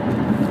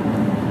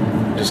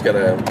 just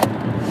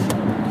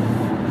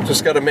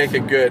gotta make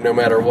it good no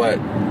matter what.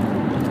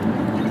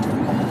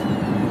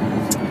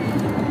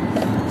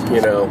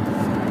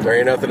 There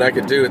ain't nothing I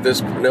could do with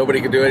this. Nobody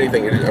could do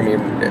anything. I mean,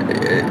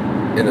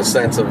 in a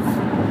sense of,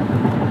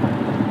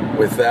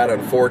 with that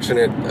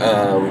unfortunate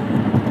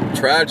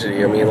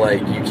tragedy, I mean,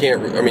 like, you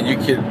can't, I mean, you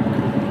could,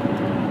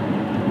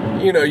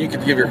 you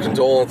could give your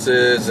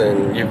condolences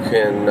and you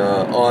can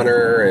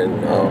honor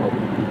and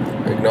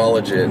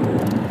acknowledge it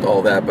and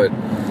all that, but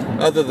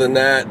other than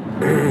that,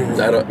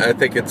 I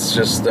think it's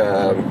just,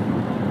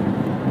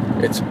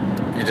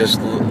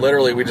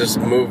 we just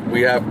move,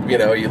 we have,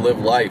 you live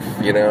life,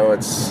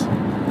 it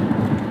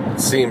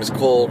seems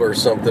cold or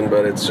something,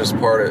 but it's just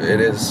it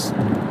is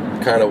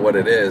kind of what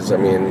it is. I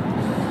mean,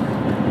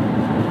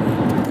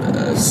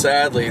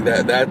 sadly,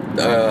 that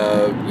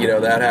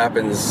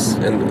happens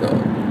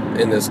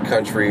in this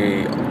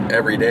country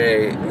every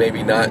day.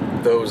 Maybe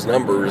not those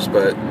numbers,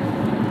 but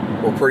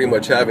we're pretty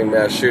much having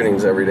mass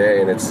shootings every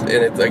day, and it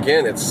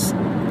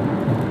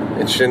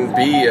shouldn't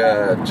be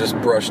just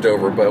brushed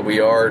over, but we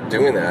are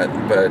doing that.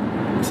 But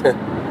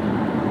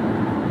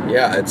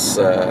yeah, it's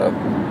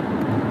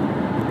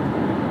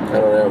I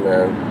don't know,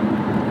 man.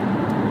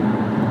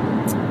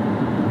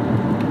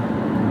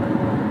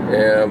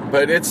 Yeah,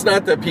 but it's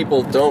not that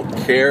people don't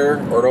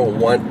care or don't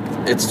want.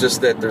 It's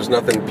just that there's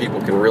nothing people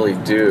can really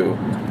do.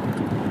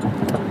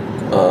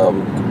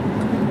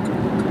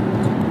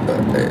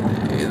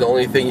 The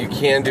only thing you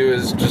can do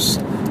is just,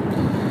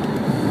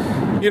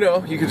 you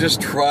could just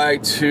try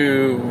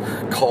to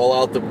call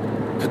out the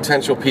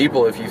potential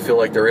people if you feel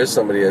like there is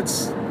somebody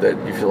that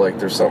you feel like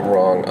there's something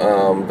wrong.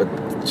 But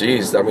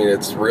geez, I mean,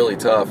 it's really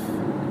tough,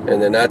 and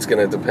then that's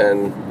going to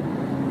depend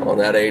on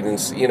that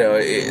agency.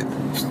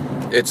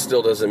 It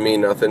still doesn't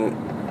mean nothing.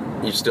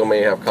 You still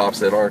may have cops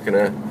that aren't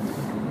going to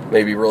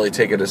maybe really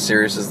take it as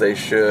serious as they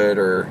should,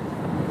 or,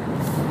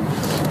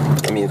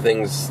 I mean,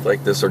 things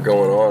like this are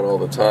going on all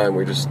the time.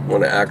 We just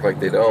want to act like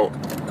they don't.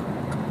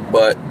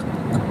 But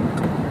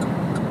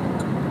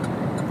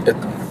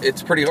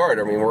it's pretty hard.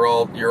 I mean,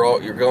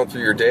 you're going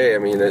through your day. I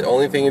mean, the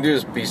only thing you do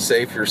is be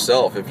safe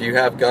yourself. If you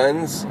have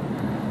guns,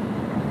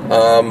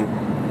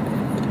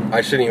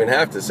 I shouldn't even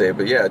have to say it,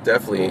 but yeah,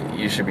 definitely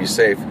you should be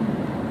safe.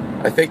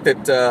 I think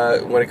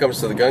that when it comes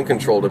to the gun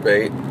control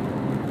debate,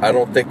 I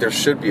don't think there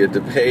should be a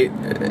debate.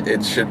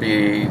 It should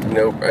be,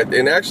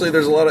 and actually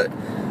there's a lot of,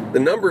 the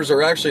numbers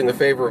are actually in the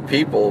favor of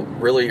people,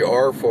 really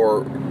are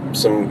for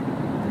some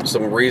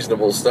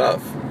reasonable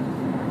stuff.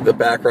 The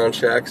background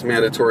checks,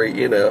 mandatory,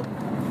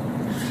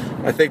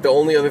 I think the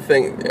only other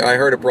thing, I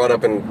heard it brought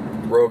up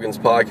in Rogan's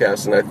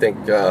podcast, and I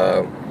think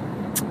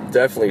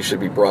definitely should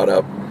be brought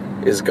up,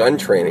 is gun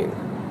training.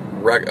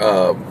 What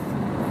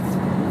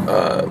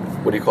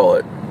do you call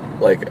it?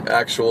 Like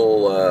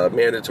actual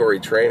mandatory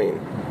training.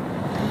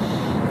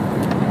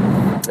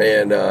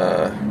 And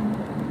I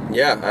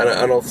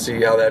don't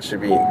see how that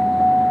should be.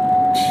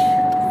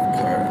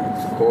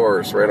 Of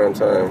course, right on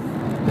time.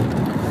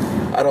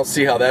 I don't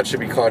see how that should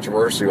be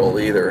controversial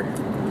either.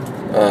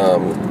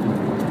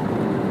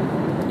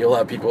 You'll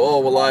have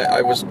people,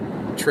 I was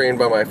trained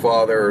by my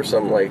father or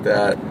something like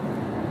that.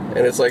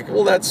 And it's like,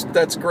 well,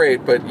 that's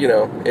great, but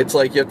it's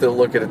like we have to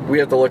look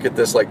at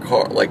this like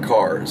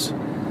cars.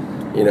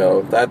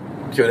 That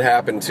could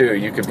happen too.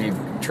 You could be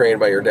trained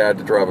by your dad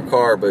to drive a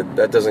car, but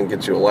that doesn't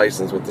get you a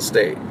license with the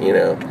state,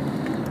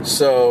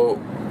 So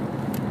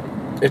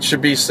it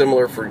should be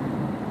similar for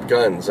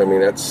guns. I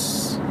mean,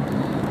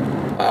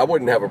 I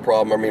wouldn't have a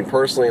problem. I mean,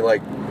 personally,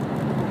 like,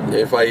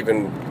 if I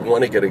even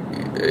want to get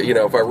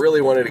if I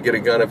really wanted to get a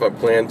gun, if I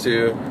plan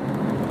to,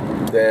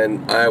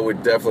 then I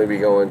would definitely be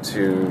going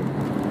to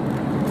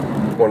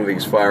one of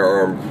these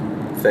firearm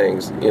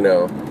things, I'm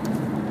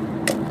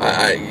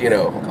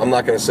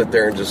not going to sit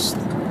there and just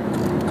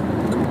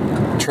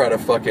try to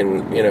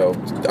fucking,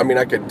 I mean,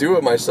 I could do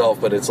it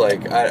myself, but it's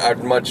like,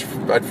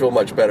 I'd feel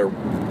much better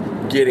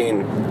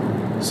getting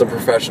some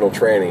professional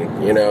training,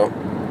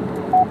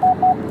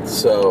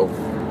 So,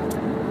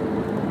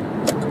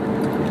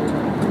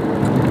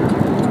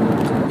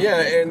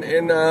 yeah,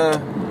 and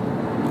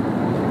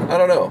I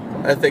don't know.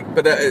 I think,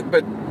 but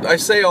I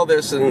say all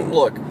this, and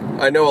look,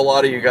 I know a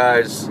lot of you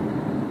guys,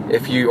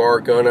 if you are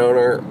a gun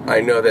owner,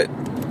 I know that,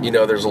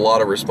 there's a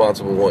lot of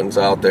responsible ones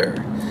out there.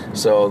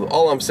 So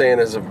all I'm saying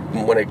is,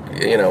 when it,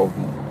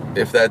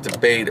 if that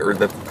debate or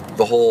the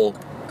whole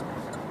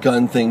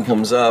gun thing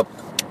comes up,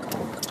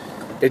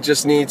 it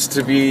just needs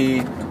to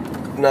be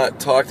not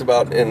talked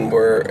about in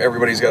where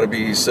everybody's got to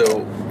be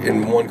so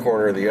in one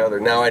corner or the other.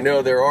 Now, I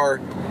know there are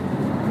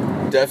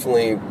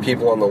definitely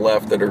people on the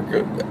left that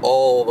are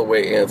all the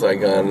way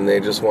anti-gun, and they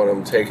just want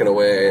them taken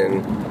away,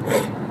 and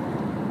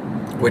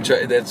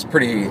that's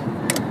pretty,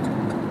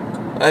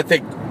 I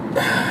think,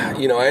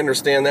 I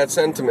understand that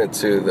sentiment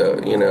too, though.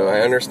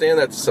 I understand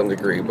that to some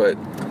degree, but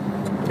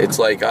it's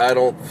like, I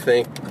don't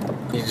think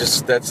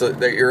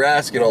you're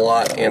asking a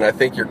lot, and I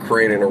think you're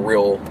creating a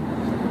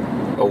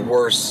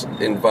worse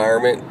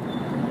environment,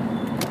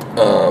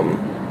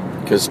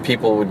 because some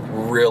people would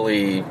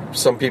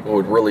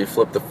really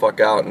flip the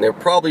fuck out, and they're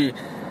probably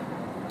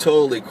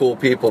totally cool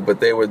people, but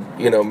they would,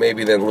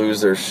 maybe then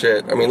lose their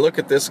shit. I mean, look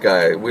at this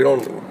guy.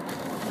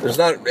 There's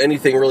not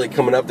anything really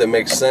coming up that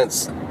makes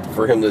sense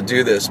for him to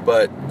do this,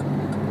 but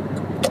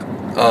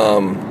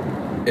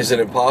is it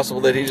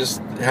impossible that he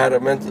just had a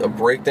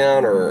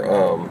breakdown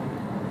or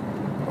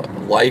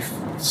life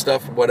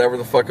stuff, whatever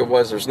the fuck it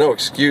was? There's no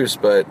excuse,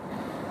 but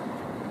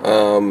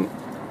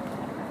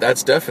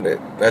that's definite.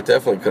 That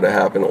definitely could have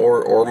happened,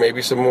 or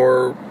maybe some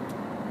more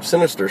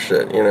sinister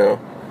shit,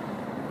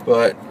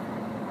 But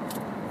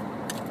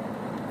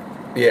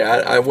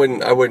yeah, I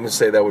wouldn't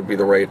say that would be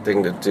the right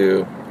thing to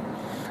do.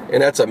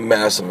 And that's a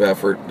massive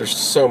effort. There's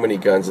so many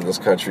guns in this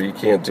country, you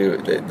can't do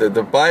it.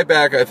 The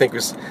buyback, I think,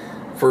 was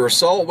for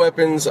assault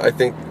weapons. I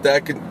think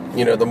that could,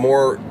 the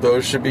more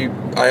those should be,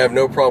 I have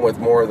no problem with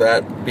more of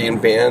that being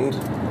banned,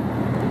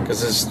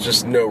 because there's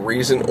just no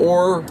reason.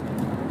 Or,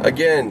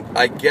 again,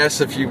 I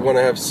guess if you want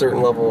to have a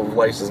certain level of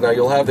license. Now,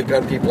 you'll have the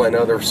gun people I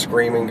know, they're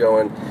screaming,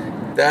 going,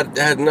 that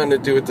had nothing to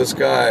do with this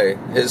guy.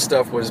 His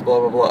stuff was blah,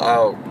 blah, blah.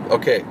 Oh,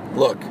 okay,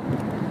 look,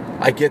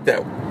 I get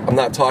that. I'm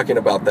not talking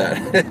about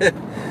that.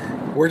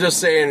 We're just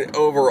saying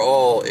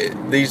overall,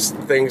 these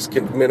things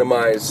can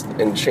minimize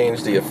and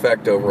change the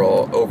effect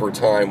overall over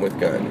time with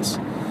guns.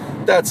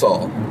 That's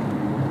all.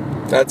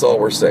 That's all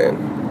we're saying.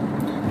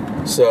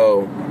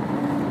 So,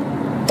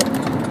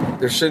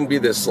 there shouldn't be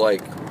this,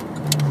 like,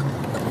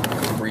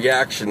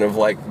 reaction of,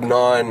 like,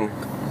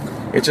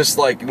 it's just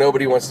like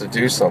nobody wants to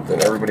do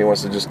something. Everybody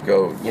wants to just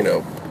go,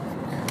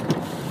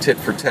 tit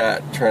for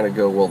tat, trying to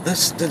go, well,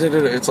 this,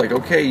 it's like,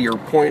 okay, your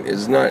point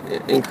is not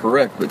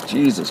incorrect, but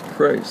Jesus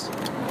Christ.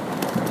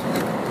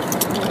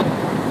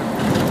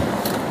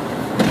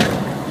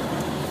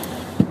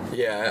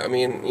 Yeah, I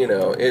mean,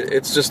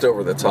 it's just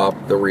over the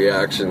top, the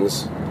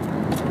reactions.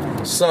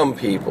 Some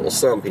people.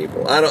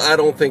 I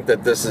don't think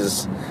that this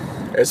is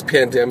as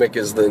pandemic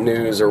as the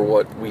news or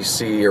what we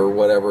see or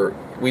whatever.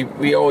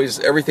 We always,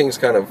 everything's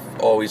kind of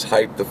always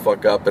hyped the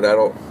fuck up, and I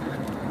don't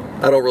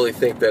really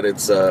think that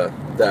it's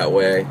that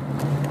way,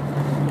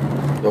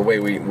 the way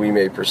we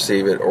may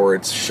perceive it, or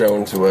it's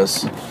shown to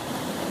us.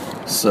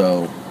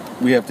 So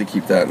we have to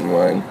keep that in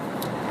mind.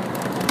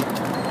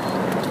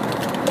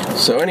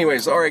 So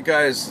anyways, alright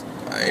guys,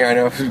 I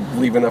know I'm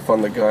leaving enough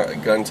on the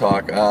gun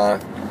talk.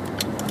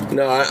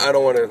 No, I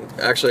don't want to,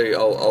 actually,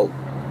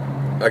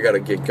 I gotta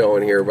get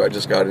going here, but I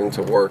just got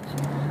into work.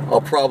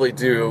 I'll probably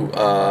do,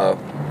 yeah,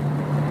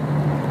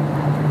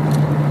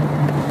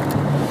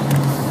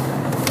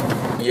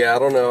 I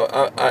don't know,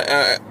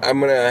 I'm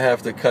gonna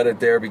have to cut it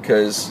there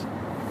because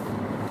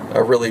I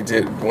really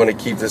did want to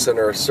keep this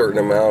under a certain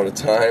amount of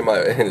time,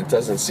 and it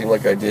doesn't seem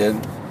like I did.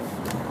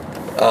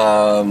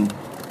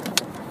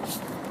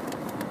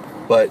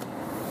 But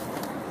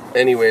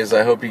anyways,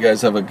 I hope you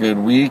guys have a good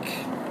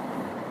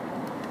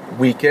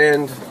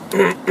weekend,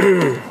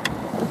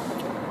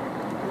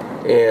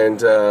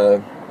 and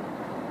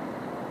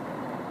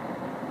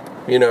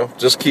you know,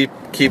 just keep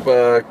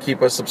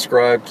us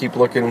subscribed. Keep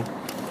looking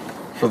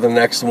for the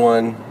next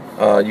one.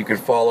 You can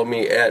follow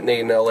me at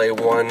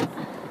NateNLA1,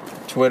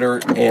 Twitter,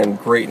 and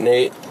Great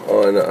Nate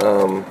on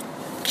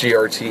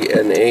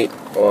GRTN8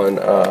 on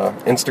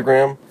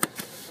Instagram.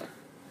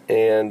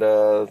 And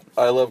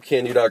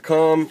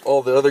ilovecandy.com,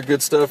 all the other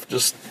good stuff.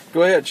 Just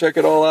go ahead, check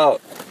it all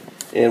out.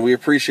 And we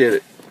appreciate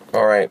it.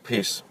 All right,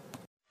 peace.